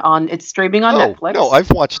 Then it's streaming on Netflix. No,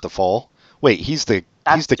 I've watched The Fall. Wait, he's the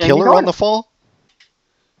He's the killer on The Fall?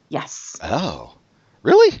 Yes. Oh,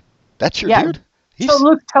 really? That's your dude? So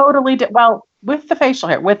looks totally well with the facial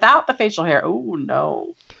hair. Without the facial hair, oh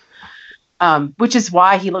no. Which is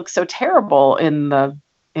why he looks so terrible in the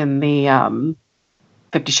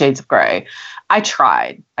 50 Shades of Grey. I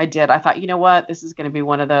tried. I did. I thought, you know what? This is going to be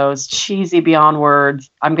one of those cheesy beyond words.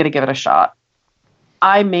 I'm going to give it a shot.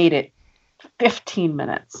 I made it 15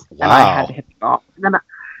 minutes. Wow. And I had to hit the wrong.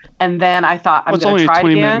 And then I thought, I'm going to try it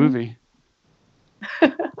again. It's only a 20-minute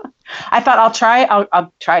movie. I thought I'll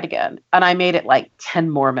try it again. And I made it like 10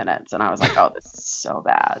 more minutes. And I was like, oh, this is so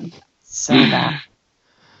bad. So bad.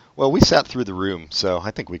 Well, we sat through The Room, so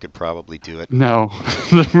I think we could probably do it. No,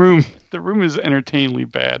 The Room is entertainingly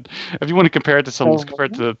bad. If you want to compare it to something, let's compare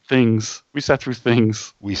it to Things. We sat through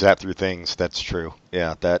Things. We sat through Things. That's true.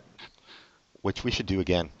 Yeah, which we should do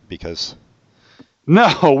again because.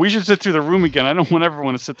 No, we should sit through The Room again. I don't ever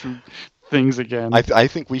want to sit through Things again. I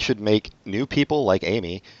think we should make new people like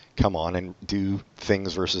Amy come on and do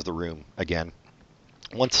Things versus The Room again,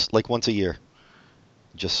 once a year.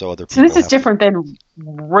 Just so other people. So this is different than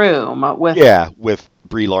Room with. Yeah, with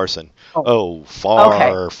Brie Larson.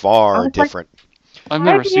 Far different. I've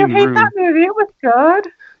never seen Room. You hate that movie? It was good.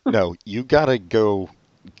 No, you gotta go.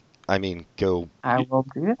 I will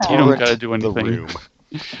do that. You don't gotta do anything.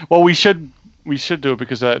 Well, we should do it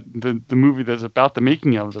because the movie that's about the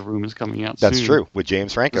making of The Room is coming out soon. That's true, with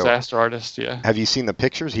James Franco. Disaster Artist, yeah. Have you seen the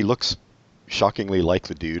pictures? He looks shockingly like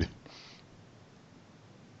the dude.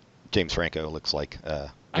 James Franco looks like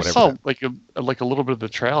whatever. I saw like a little bit of the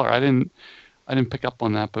trailer. I didn't pick up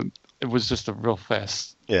on that, but it was just a real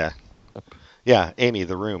fast. Yeah. Yeah, Amy,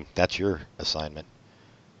 The Room. That's your assignment.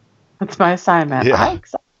 That's my assignment. Yeah.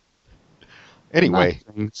 Anyway,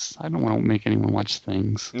 I don't want to make anyone watch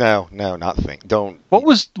Things. No, not Things. Don't. What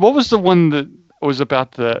was the one that was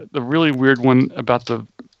about the really weird one about the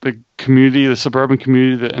community, the suburban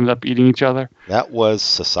community that ended up eating each other? That was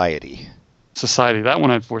Society. That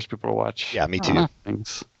one I'd force people to watch. Yeah, me too.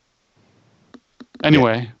 Things.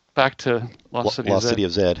 Anyway, back to Lost City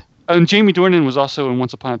of Zed. And Jamie Dornan was also in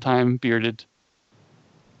Once Upon a Time, bearded.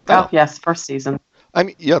 Oh, yes, first season. I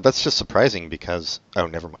mean, yeah, that's just surprising because,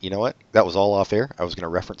 never mind. You know what? That was all off air. I was going to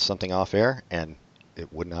reference something off air, and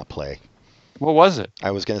it would not play. What was it?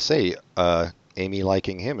 I was going to say, Amy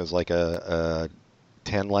liking him is like a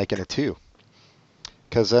 10 liking a 2.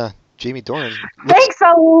 Because Jamie Dornan... Thanks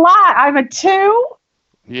a lot! I'm a 2?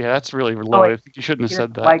 Yeah, that's really low. I think you shouldn't have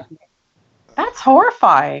said that. Like, that's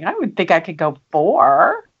horrifying. I would think I could go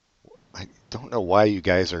 4. I don't know why you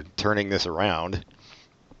guys are turning this around.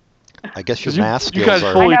 I guess your math skills are... You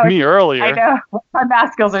guys bullied me earlier. I know. My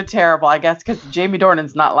math skills are terrible, I guess, because Jamie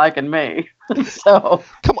Dornan's not liking me. So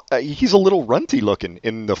come on. He's a little runty looking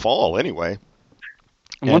in The Fall, anyway.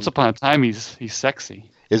 And Once Upon a Time, he's sexy.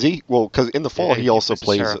 Is he? Well, because in The Fall, he also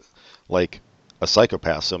plays like a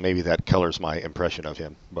psychopath, so maybe that colors my impression of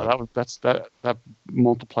him. But that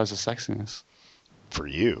multiplies the sexiness. For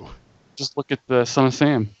you. Just look at the Son of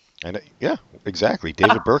Sam. And yeah, exactly.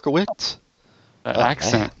 David Berkowitz. That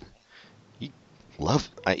accent.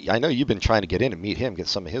 I know you've been trying to get in and meet him, get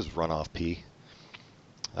some of his runoff pee.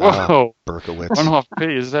 Whoa. Berkowitz. Runoff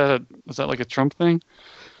pee, is that like a Trump thing?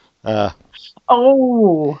 It's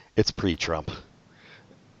pre-Trump.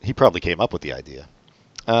 He probably came up with the idea.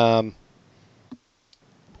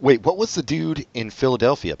 Wait, what was the dude in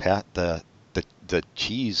Philadelphia, Pat? The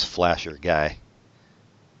cheese flasher guy.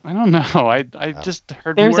 I don't know. I just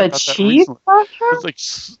heard there's more a about cheese that flasher? It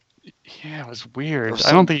was it was weird.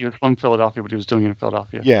 I don't think he was from Philadelphia, but he was doing it in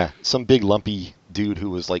Philadelphia. Yeah, some big lumpy dude who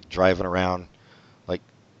was like driving around, like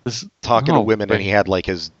talking to women, and he had like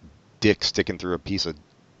his dick sticking through a piece of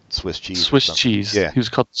Swiss cheese. Swiss cheese. Yeah, he was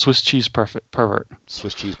called Swiss cheese pervert.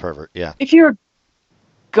 Swiss cheese pervert. Yeah. If you were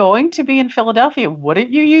going to be in Philadelphia,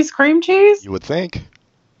 wouldn't you use cream cheese? You would think.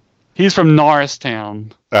 He's from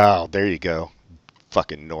Norristown. Oh, there you go.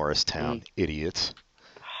 Fucking Norristown, idiots.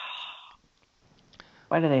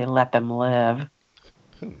 Why do they let them live?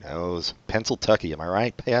 Who knows? Pennsylvania, am I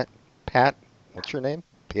right, Pat? Pat? What's your name?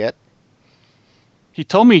 Pat? He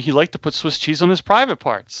told me he liked to put Swiss cheese on his private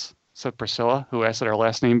parts, said Priscilla, who asked that her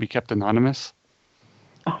last name be kept anonymous.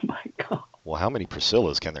 Oh my God. Well, how many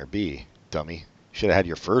Priscillas can there be, dummy? Should have had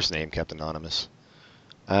your first name kept anonymous.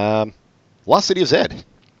 Lost City of Zed.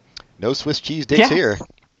 No Swiss cheese dicks here.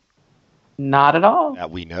 Not at all.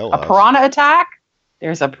 That we know of. A piranha attack?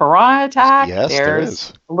 There's a piranha attack. Yes, there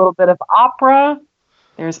is. A little bit of opera.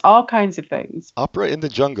 There's all kinds of things. Opera in the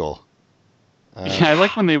jungle. Yeah, I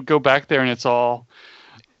like when they go back there and it's all...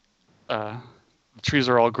 the trees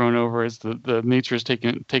are all grown over as the nature is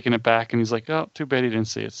taking it back, and he's like, oh, too bad he didn't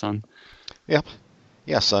see it, son. Yep.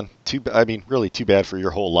 Yeah, son. Really too bad for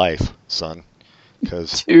your whole life, son.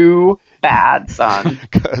 Cause too bad, son.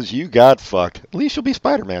 Because you got fucked. At least you'll be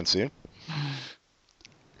Spider-Man soon.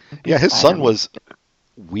 Yeah, his son was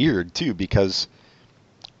weird too because,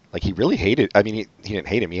 like, he really hated. I mean, he didn't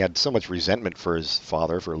hate him. He had so much resentment for his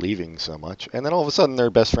father for leaving so much, and then all of a sudden they're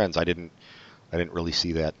best friends. I didn't really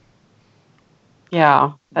see that.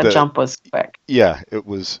 Yeah, that jump was quick. Yeah, it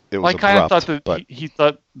was. I kind of thought that he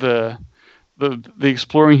thought the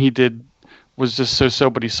exploring he did was just so,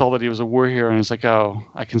 but he saw that he was a war hero, and he's like, oh,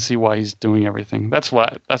 I can see why he's doing everything. That's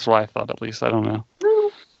why I thought, at least. I don't know.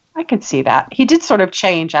 I could see that. He did sort of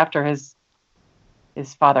change after his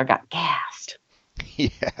father got gassed. Yeah,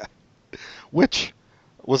 which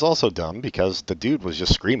was also dumb because the dude was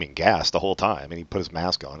just screaming gas the whole time, and he put his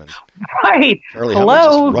mask on and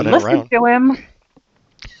hello, listen to him.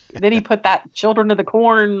 Then he put that Children of the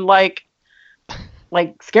Corn like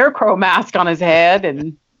scarecrow mask on his head,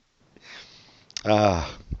 and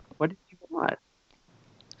what did you want?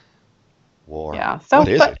 War. Yeah. So, what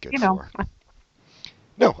is it good for?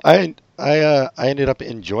 No, I ended up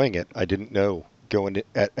enjoying it. I didn't know going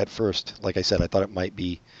at first. Like I said, I thought it might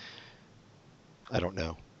be, I don't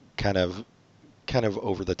know, kind of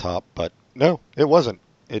over the top, but no, it wasn't.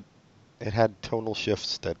 It had tonal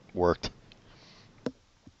shifts that worked.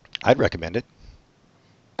 I'd recommend it.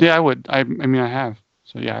 Yeah, I would. I mean, I have.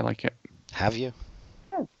 So yeah, I like it. Have you?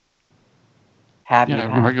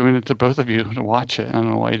 I'm recommending it to both of you to watch it. I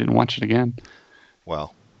don't know why you didn't watch it again.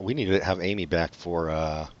 Well, we need to have Amy back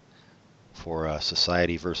for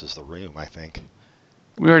Society versus the Room, I think.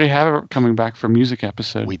 We already have her coming back for a music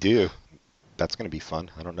episode. We do. That's going to be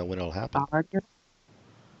fun. I don't know when it'll happen.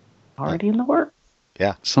 Already in the works.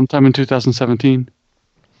 Yeah. Sometime in 2017.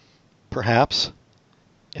 Perhaps.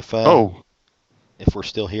 If we're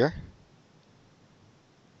still here.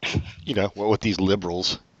 You know, with these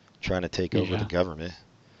liberals trying to take over the government.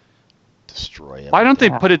 Destroy it. Why don't they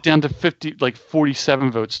put it down to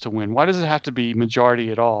 47 votes to win? Why does it have to be majority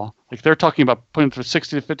at all? Like, they're talking about putting it from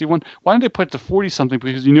 60 to 51. Why don't they put it to 40 something?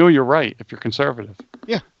 Because you're right if you're conservative.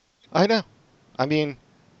 Yeah, I know. I mean,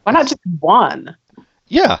 why not just one?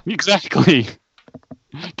 Yeah, exactly.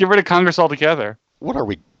 Get rid of Congress altogether. What are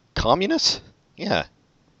we, communists? Yeah,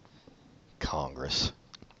 Congress.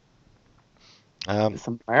 Is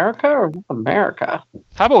America or not America?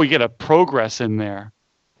 How about we get a progress in there?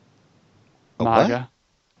 MAGA.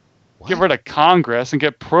 What? Get rid of Congress and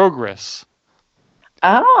get progress.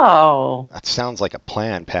 Oh. That sounds like a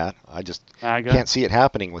plan, Pat. I just can't see it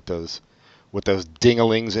happening with those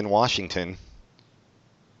dingalings in Washington.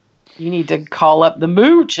 You need to call up the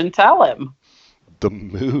mooch and tell him. The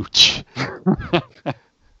mooch.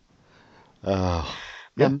 Oh.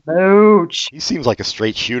 The mooch. He seems like a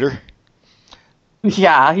straight shooter.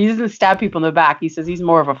 Yeah, he doesn't stab people in the back. He says he's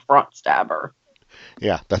more of a front stabber.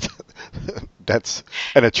 Yeah, that's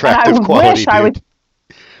an attractive quality, dude.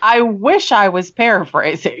 I wish I was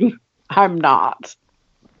paraphrasing. I'm not.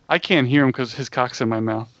 I can't hear him because his cock's in my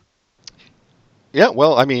mouth. Yeah,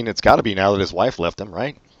 well, I mean, it's got to be now that his wife left him,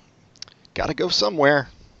 right? Got to go somewhere.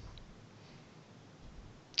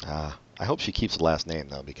 I hope she keeps the last name,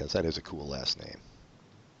 though, because that is a cool last name.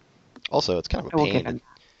 Also, it's kind of a pain to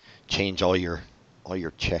change all your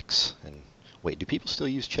checks. And wait, do people still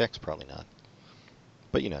use checks? Probably not.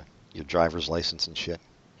 But, your driver's license and shit.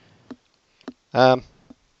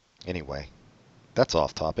 Anyway, that's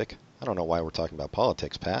off topic. I don't know why we're talking about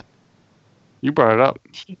politics, Pat. You brought it up.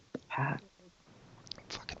 Pat.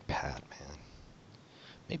 Fucking Pat, man.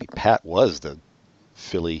 Maybe Pat was the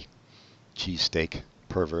Philly cheesesteak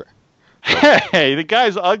pervert. Hey, the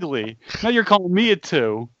guy's ugly. Now you're calling me a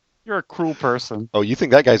 2. You're a cruel person. Oh, you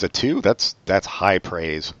think that guy's a 2? That's high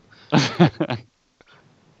praise.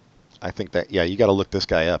 I think that, yeah, you got to look this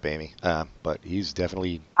guy up, Amy. But he's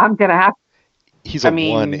definitely... I'm going to have... He's a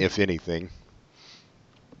 1, if anything.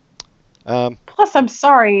 Plus, I'm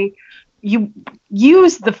sorry, you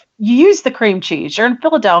use the cream cheese. You're in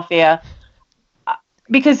Philadelphia,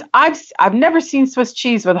 because I've never seen Swiss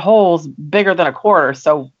cheese with holes bigger than a quarter.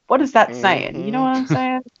 So what is that saying? You know what I'm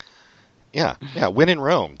saying? Yeah, win in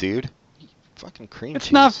Rome, dude. Fucking cream cheese.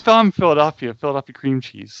 It's not from Philadelphia. Philadelphia cream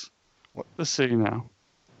cheese. Just so you know.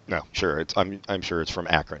 No, sure. I'm sure it's from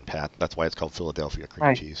Akron, Pat. That's why it's called Philadelphia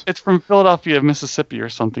cream cheese. It's from Philadelphia, Mississippi, or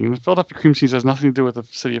something. And Philadelphia cream cheese has nothing to do with the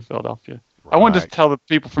city of Philadelphia. Right. I wanted to tell the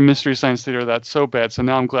people from Mystery Science Theater that so bad. So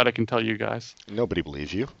now I'm glad I can tell you guys. Nobody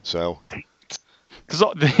believes you. So. Because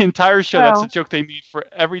the entire show, that's a joke they made for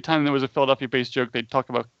every time there was a Philadelphia-based joke. They'd talk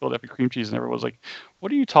about Philadelphia cream cheese, and everyone was like,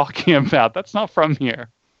 "What are you talking about? That's not from here."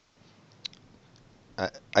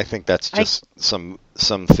 I think that's just some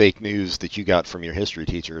fake news that you got from your history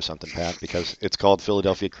teacher or something, Pat, because it's called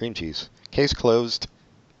Philadelphia cream cheese. Case closed.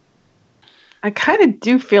 I kind of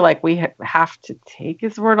do feel like we have to take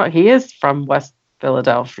his word on. He is from West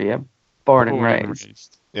Philadelphia, born and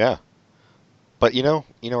raised. Yeah. But you know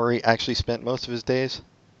where he actually spent most of his days?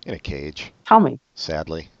 In a cage. Tell me.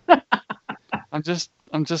 Sadly. I'm just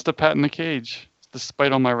a Pat in the cage,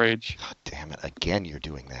 despite all my rage. God damn it! Again, you're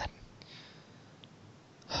doing that.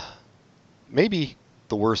 Maybe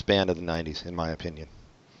the worst band of the '90s, in my opinion.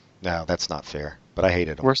 No, that's not fair. But I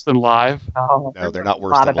hated them. Worse than Live? Oh, no, they're not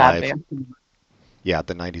worse than Live. Yeah,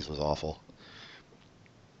 the '90s was awful.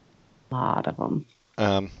 A lot of them.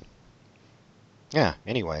 Yeah.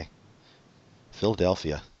 Anyway,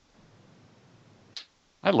 Philadelphia.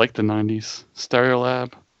 I like the '90s.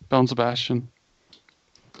 Stereolab, Belle and Sebastian.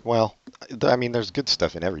 Well, I mean, there's good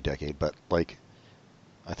stuff in every decade, but like,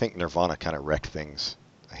 I think Nirvana kind of wrecked things.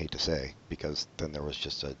 I hate to say, because then there was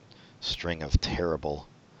just a string of terrible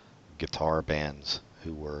guitar bands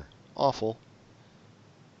who were awful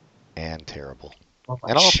and terrible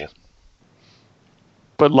and awful.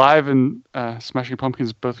 But Live and Smashing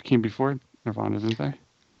Pumpkins both came before Nirvana, didn't they?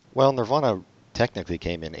 Well, Nirvana technically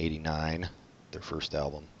came in '89, their first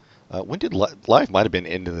album. When did Live might have been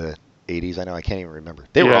into the '80s? I know, I can't even remember.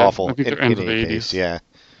 They were awful I think in end of any the case. 80s.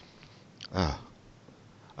 Yeah.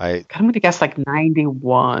 I'm going to guess like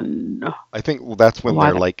 91. I think that's when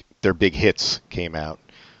their big hits came out.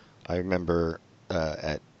 I remember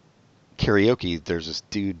at karaoke, there's this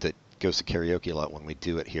dude that goes to karaoke a lot when we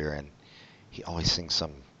do it here, and he always sings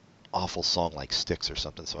some awful song like Styx or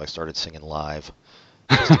something, so I started singing Live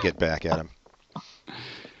just to get back at him.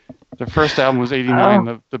 Their first album was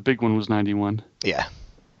 '89, the big one was '91. Yeah.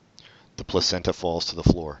 The placenta falls to the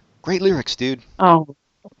floor. Great lyrics, dude. Oh.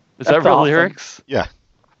 Is that real lyrics? Yeah.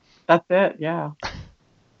 That's it, yeah.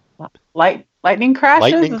 Lightning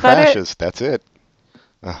crashes? Lightning crashes, that's it.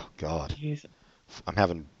 Oh, God. Jesus. I'm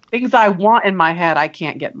having... Things I want in my head, I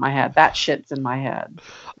can't get in my head. That shit's in my head.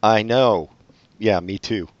 I know. Yeah, me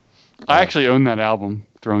too. I actually own that album,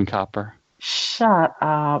 Throwing Copper. Shut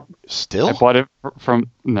up. Still? I bought it from...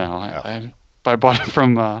 No, I bought it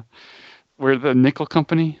from... where the Nickel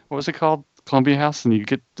Company, what was it called? Columbia House, and you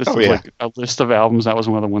get just like a list of albums. That was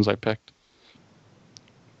one of the ones I picked.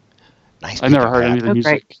 Nice. I never heard any of the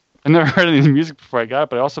music. Great. I never heard any of the music before I got it,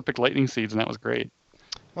 but I also picked Lightning Seeds, and that was great.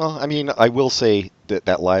 Well, I mean, I will say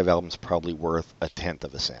that Live album's probably worth 1/10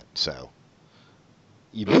 of a cent, so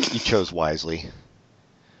you chose wisely.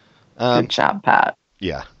 Good job, Pat.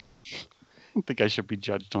 Yeah. I don't think I should be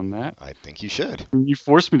judged on that. I think you should. You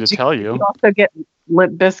forced me to tell you. You also get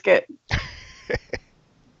Limp Bizkit.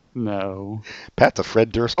 No. Pat's a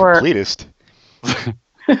Fred Durst completist.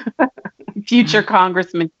 Future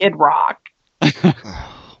Congressman Kid Rock.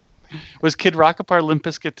 Was Kid Rock a part of Limp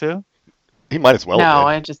Bizkit too? He might as well. No,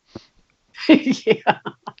 I just. Yeah.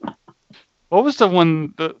 What was the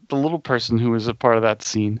one, the little person who was a part of that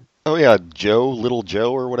scene? Oh yeah, Little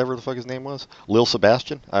Joe, or whatever the fuck his name was. Lil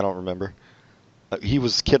Sebastian? I don't remember. He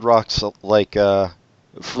was Kid Rock's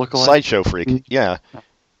sideshow freak. Yeah.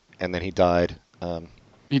 And then he died.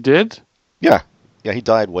 He did? Yeah. Yeah, he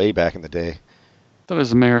died way back in the day. That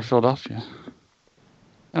was the mayor of Philadelphia.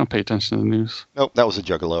 I don't pay attention to the news. Nope, that was a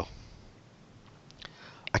Juggalo.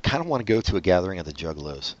 I kind of want to go to a gathering of the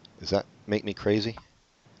Juggalos. Does that make me crazy?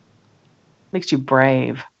 Makes you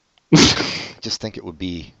brave. I just think it would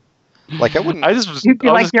be... Like, I wouldn't... You'd be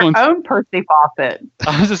like your own Percy Fawcett.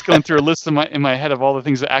 I was just going through a list in my head of all the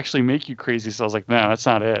things that actually make you crazy, so I was like, no, that's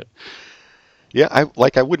not it. Yeah,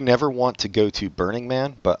 I would never want to go to Burning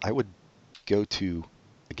Man, but I would go to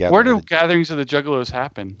a gathering. Where do gatherings of the Juggalos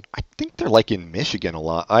happen? I think they're like in Michigan a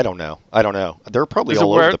lot. I don't know. They're probably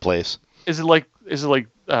all over the place. Is it like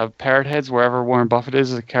Parrot Heads, wherever Warren Buffett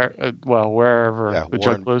is? Wherever the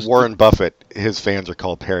Juggalos. Warren Buffett, his fans are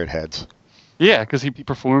called Parrot Heads. Yeah, because he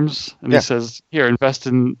performs and he says, "Here, invest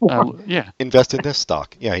in invest in this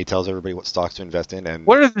stock." Yeah, he tells everybody what stocks to invest in. And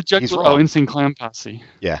what are the Juggalos? Oh, Insane Clown Posse.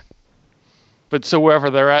 Yeah. But so wherever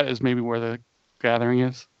they're at is maybe where the gathering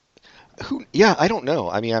is. Yeah, I don't know.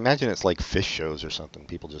 I mean, I imagine it's like fish shows or something.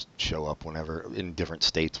 People just show up whenever in different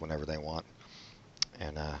states whenever they want.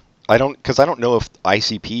 And I don't know if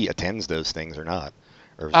ICP attends those things or not.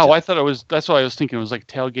 I thought it was. That's why I was thinking it was like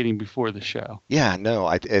tailgating before the show. Yeah, no,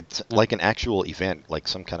 it's like an actual event, like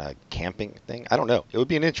some kind of camping thing. I don't know. It would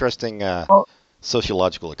be an interesting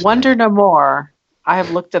sociological experiment. Wonder no more. I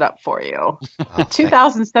have looked it up for you.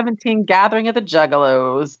 2017 Gathering of the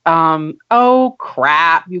Juggalos. Oh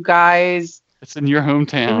crap, you guys! It's in your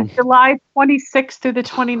hometown. It was July 26th through the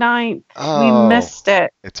 29th. Oh, we missed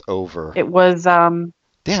it. It's over. It was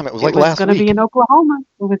Damn, it was like last week. It was going to be in Oklahoma.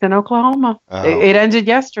 It was in Oklahoma. Oh. It ended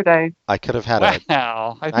yesterday. I could have had a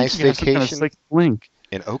nice vacation kind of link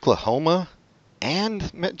in Oklahoma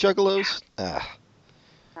and met Juggalos.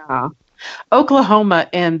 Oklahoma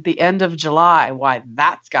in the end of July. Why,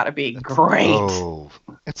 that's got to be great. Oh,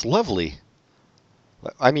 it's lovely.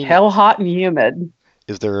 I mean, hell hot and humid.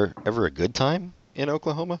 Is there ever a good time in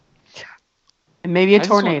Oklahoma? And maybe a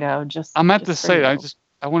tornado. I'm at to say, I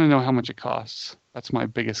want to know how much it costs. That's my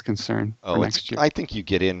biggest concern for next year. I think you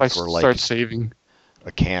get in if for I start saving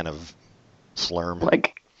a can of Slurm,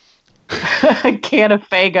 like a can of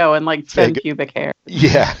Faygo and like 10 pubic hair.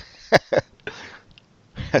 Yeah.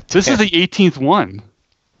 This is the 18th one.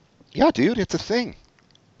 Yeah, dude, it's a thing.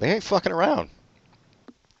 They ain't fucking around.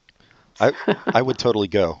 I would totally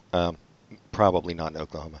go. Probably not in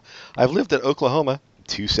Oklahoma. I've lived in Oklahoma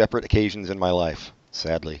 2 separate occasions in my life,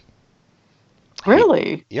 sadly.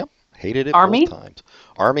 Really? Yep. Hated it Army? both times.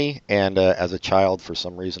 Army, and as a child, for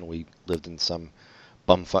some reason, we lived in some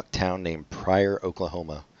bumfuck town named Pryor,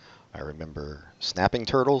 Oklahoma. I remember snapping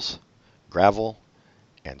turtles, gravel,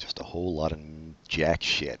 and just a whole lot of jack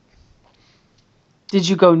shit. Did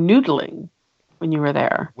you go noodling when you were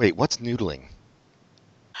there? Wait, what's noodling?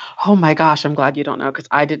 Oh my gosh, I'm glad you don't know, because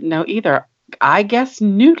I didn't know either. I guess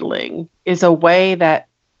noodling is a way that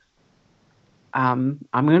I'm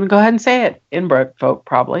going to go ahead and say it, inbred folk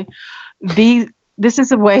probably. This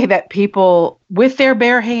is a way that people, with their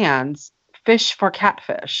bare hands, fish for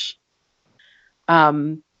catfish.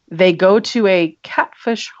 They go to a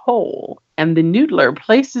catfish hole, and the noodler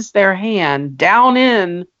places their hand down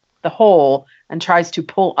in the hole and tries to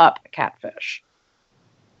pull up a catfish.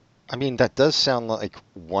 I mean, that does sound like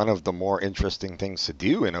one of the more interesting things to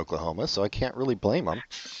do in Oklahoma, so I can't really blame them.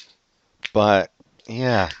 But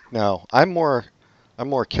yeah, no, I'm more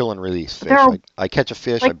kill and release fish. I catch a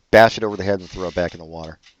fish, I bash it over the head, and throw it back in the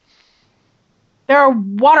water. There are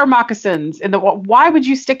water moccasins in the. Why would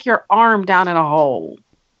you stick your arm down in a hole?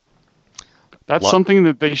 That's something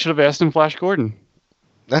that they should have asked in Flash Gordon.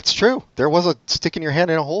 That's true. There was a sticking your hand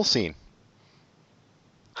in a hole scene.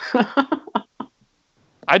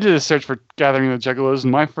 I did a search for Gathering of the Juggalos,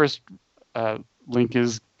 and my first link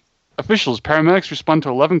is officials. Paramedics respond to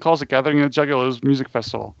 11 calls at Gathering of the Juggalos Music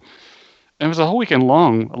Festival. And it was a whole weekend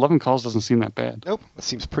long. 11 calls doesn't seem that bad. Nope, that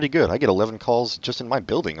seems pretty good. I get 11 calls just in my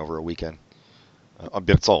building over a weekend. I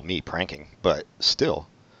bet it's all me pranking, but still.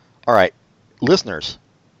 All right, listeners,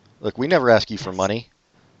 look, we never ask you for money,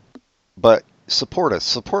 but support us.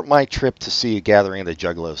 Support my trip to see Gathering of the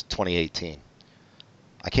Juggalos 2018.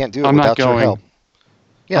 I can't do it without your help.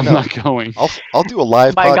 Yeah, I'm not going. I'll do a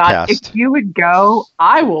live My podcast. God, if you would go,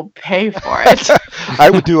 I will pay for it. I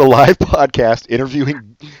would do a live podcast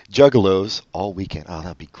interviewing Juggalos all weekend. Oh,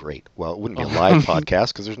 that'd be great. Well, it wouldn't be a live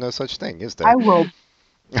podcast because there's no such thing, is there? I will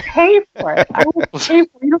pay for it. I will pay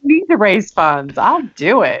for it. You don't need to raise funds. I'll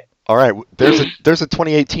do it. All right, there's a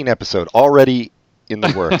 2018 episode already in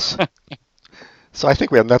the works. So I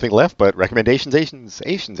think we have nothing left but recommendations.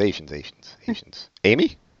 Asians.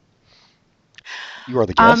 Amy? You are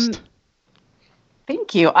the guest.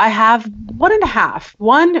 Thank you. I have 1.5.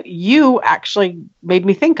 One you actually made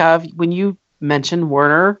me think of when you mentioned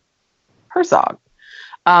Werner Herzog.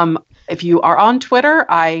 If you are on Twitter,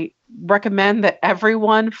 I recommend that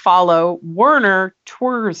everyone follow Werner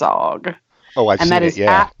Twerzog. Oh, I've seen it, yeah. And that is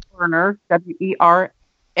at Werner, WERNER,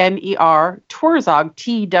 Twerzog,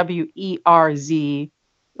 TWERZ.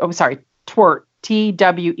 Oh, sorry,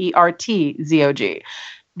 TWERTZOG.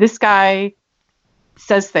 This guy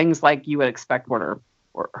says things like you would expect Werner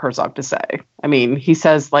Herzog to say. I mean, he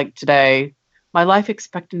says, like today, my life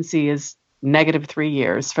expectancy is -3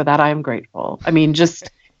 years. For that, I am grateful. I mean, just,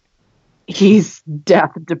 he's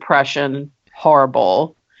death, depression,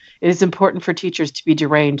 horrible. It is important for teachers to be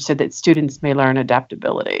deranged so that students may learn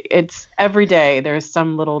adaptability. It's every day there's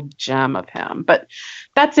some little gem of him. But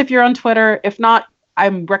that's if you're on Twitter. If not,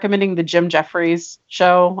 I'm recommending the Jim Jeffries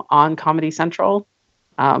show on Comedy Central.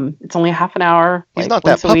 It's only a half an hour. He's not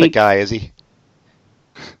that puppet guy, is he?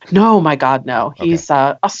 No, my God, no. Okay. He's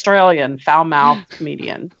Australian, foul-mouthed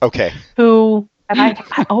comedian. Okay. Who, and I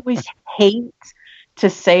always hate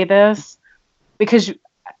to say this because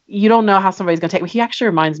you don't know how somebody's going to take it. He actually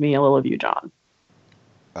reminds me a little of you, John.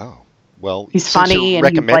 Oh, well, he's funny and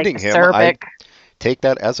recommending he's like him. I take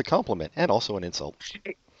that as a compliment and also an insult.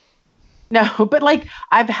 No, but like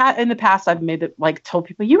I've had in the past, I've made it like told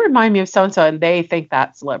people you remind me of so and so, and they think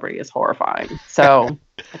that celebrity is horrifying. So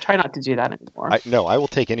I try not to do that anymore. No, I will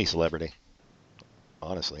take any celebrity.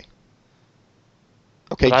 Honestly,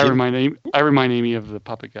 Okay, but I remind Amy of the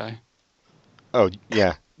puppet guy. Oh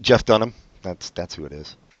yeah, Jeff Dunham. That's who it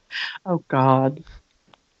is. Oh God.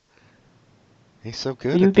 He's so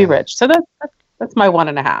good. You'd be rich. So that's my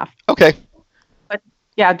 1.5. Okay. But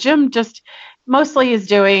yeah, Jim just mostly is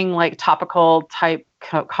doing like topical type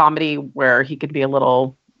comedy where he could be a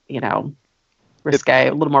little, risque,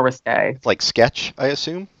 a little more risque. It's like sketch, I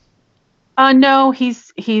assume. No,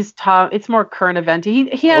 it's more current event.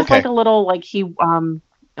 He has like a little like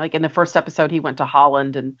in the first episode he went to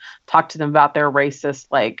Holland and talked to them about their racist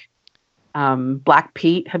Black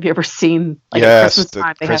Pete. Have you ever seen at Christmas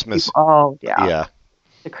time? Christmas. Yeah.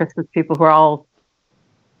 The Christmas people who are all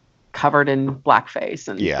covered in blackface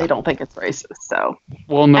and they don't think it's racist. So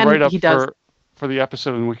in the write-up for the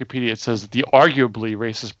episode in Wikipedia, it says the arguably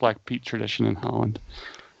racist Black Pete tradition in Holland.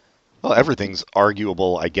 Well, everything's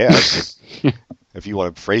arguable, I guess, if you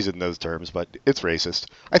want to phrase it in those terms, but it's racist.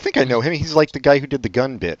 I think I know him. He's like the guy who did the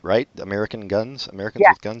gun bit, right? Americans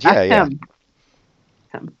with Guns? Yeah.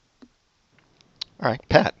 Him. All right,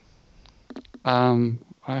 Pat. I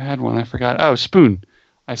had one. I forgot. Oh, Spoon.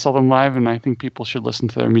 I saw them live, and I think people should listen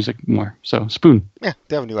to their music more. So, Spoon. Yeah,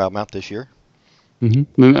 they have a new album out this year.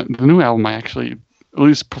 Mm-hmm. The new album I actually at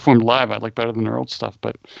least performed live. I like better than their old stuff,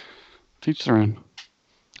 but teach their own.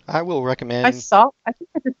 I will recommend. I think I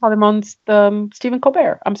just saw them on the Stephen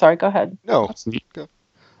Colbert. I'm sorry. Go ahead. No. That's neat.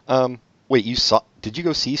 Wait, did you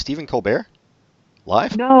go see Stephen Colbert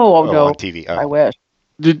live? No. No. On TV. Oh. I wish.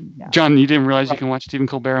 John, you didn't realize you can watch Stephen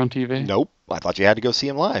Colbert on TV? Nope. I thought you had to go see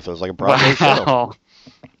him live. It was like a Broadway show.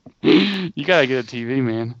 You gotta get a TV,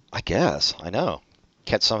 man. I guess. I know.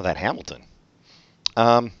 Catch some of that Hamilton.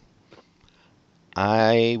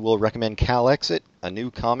 I will recommend Cal Exit, a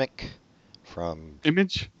new comic from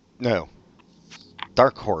Image. No,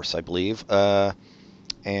 Dark Horse, I believe.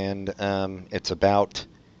 And it's about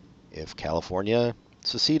if California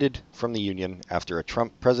seceded from the Union after a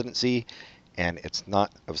Trump presidency. And it's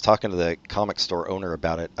not, I was talking to the comic store owner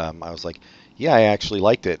about it. I was like, yeah, I actually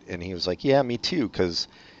liked it. And he was like, yeah, me too, because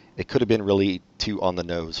it could have been really too on the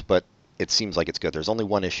nose, but it seems like it's good. There's only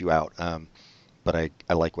one issue out, but I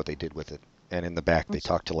like what they did with it. And in the back, they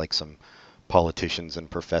talked to like some politicians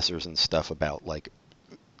and professors and stuff about like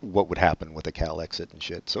what would happen with a Cal Exit and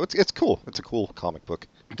shit. So it's cool. It's a cool comic book.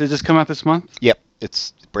 Did this come out this month? Yep,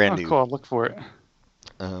 it's brand new. Cool. I'll look for it.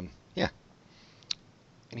 Yeah.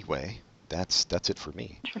 Anyway, that's it for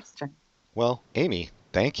me. Interesting. Well, Amy,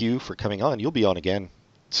 thank you for coming on. You'll be on again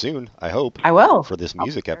soon, I hope. I will. For this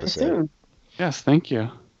music episode. Soon. Yes, thank you.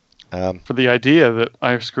 For the idea that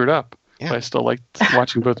I screwed up. Yeah. But I still liked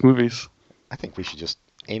watching both movies. I think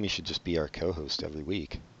Amy should just be our co-host every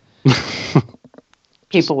week.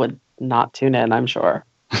 People would not tune in, I'm sure.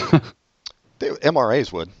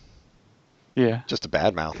 MRAs would. Yeah. Just to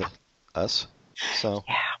badmouth us. So.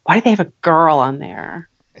 Yeah. Why do they have a girl on there?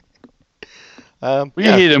 We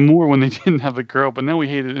hated it more when they didn't have the girl, but now we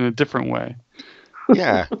hate it in a different way.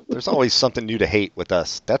 Yeah. There's always something new to hate with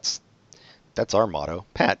us. That's our motto.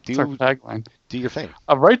 Pat, That's our tagline. Do your thing.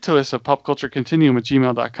 Write to us at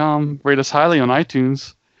popculturecontinuum@gmail.com. Rate us highly on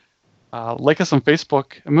iTunes. Like us on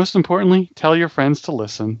Facebook. And most importantly, tell your friends to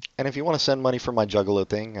listen. And if you want to send money for my Juggalo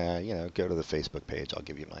thing, go to the Facebook page. I'll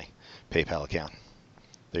give you my PayPal account.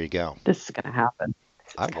 There you go. This is going to happen.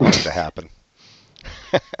 I want it to happen.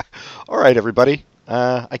 All right, everybody.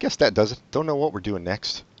 I guess that does it. Don't know what we're doing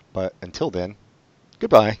next. But until then,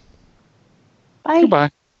 goodbye. Bye.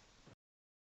 Goodbye.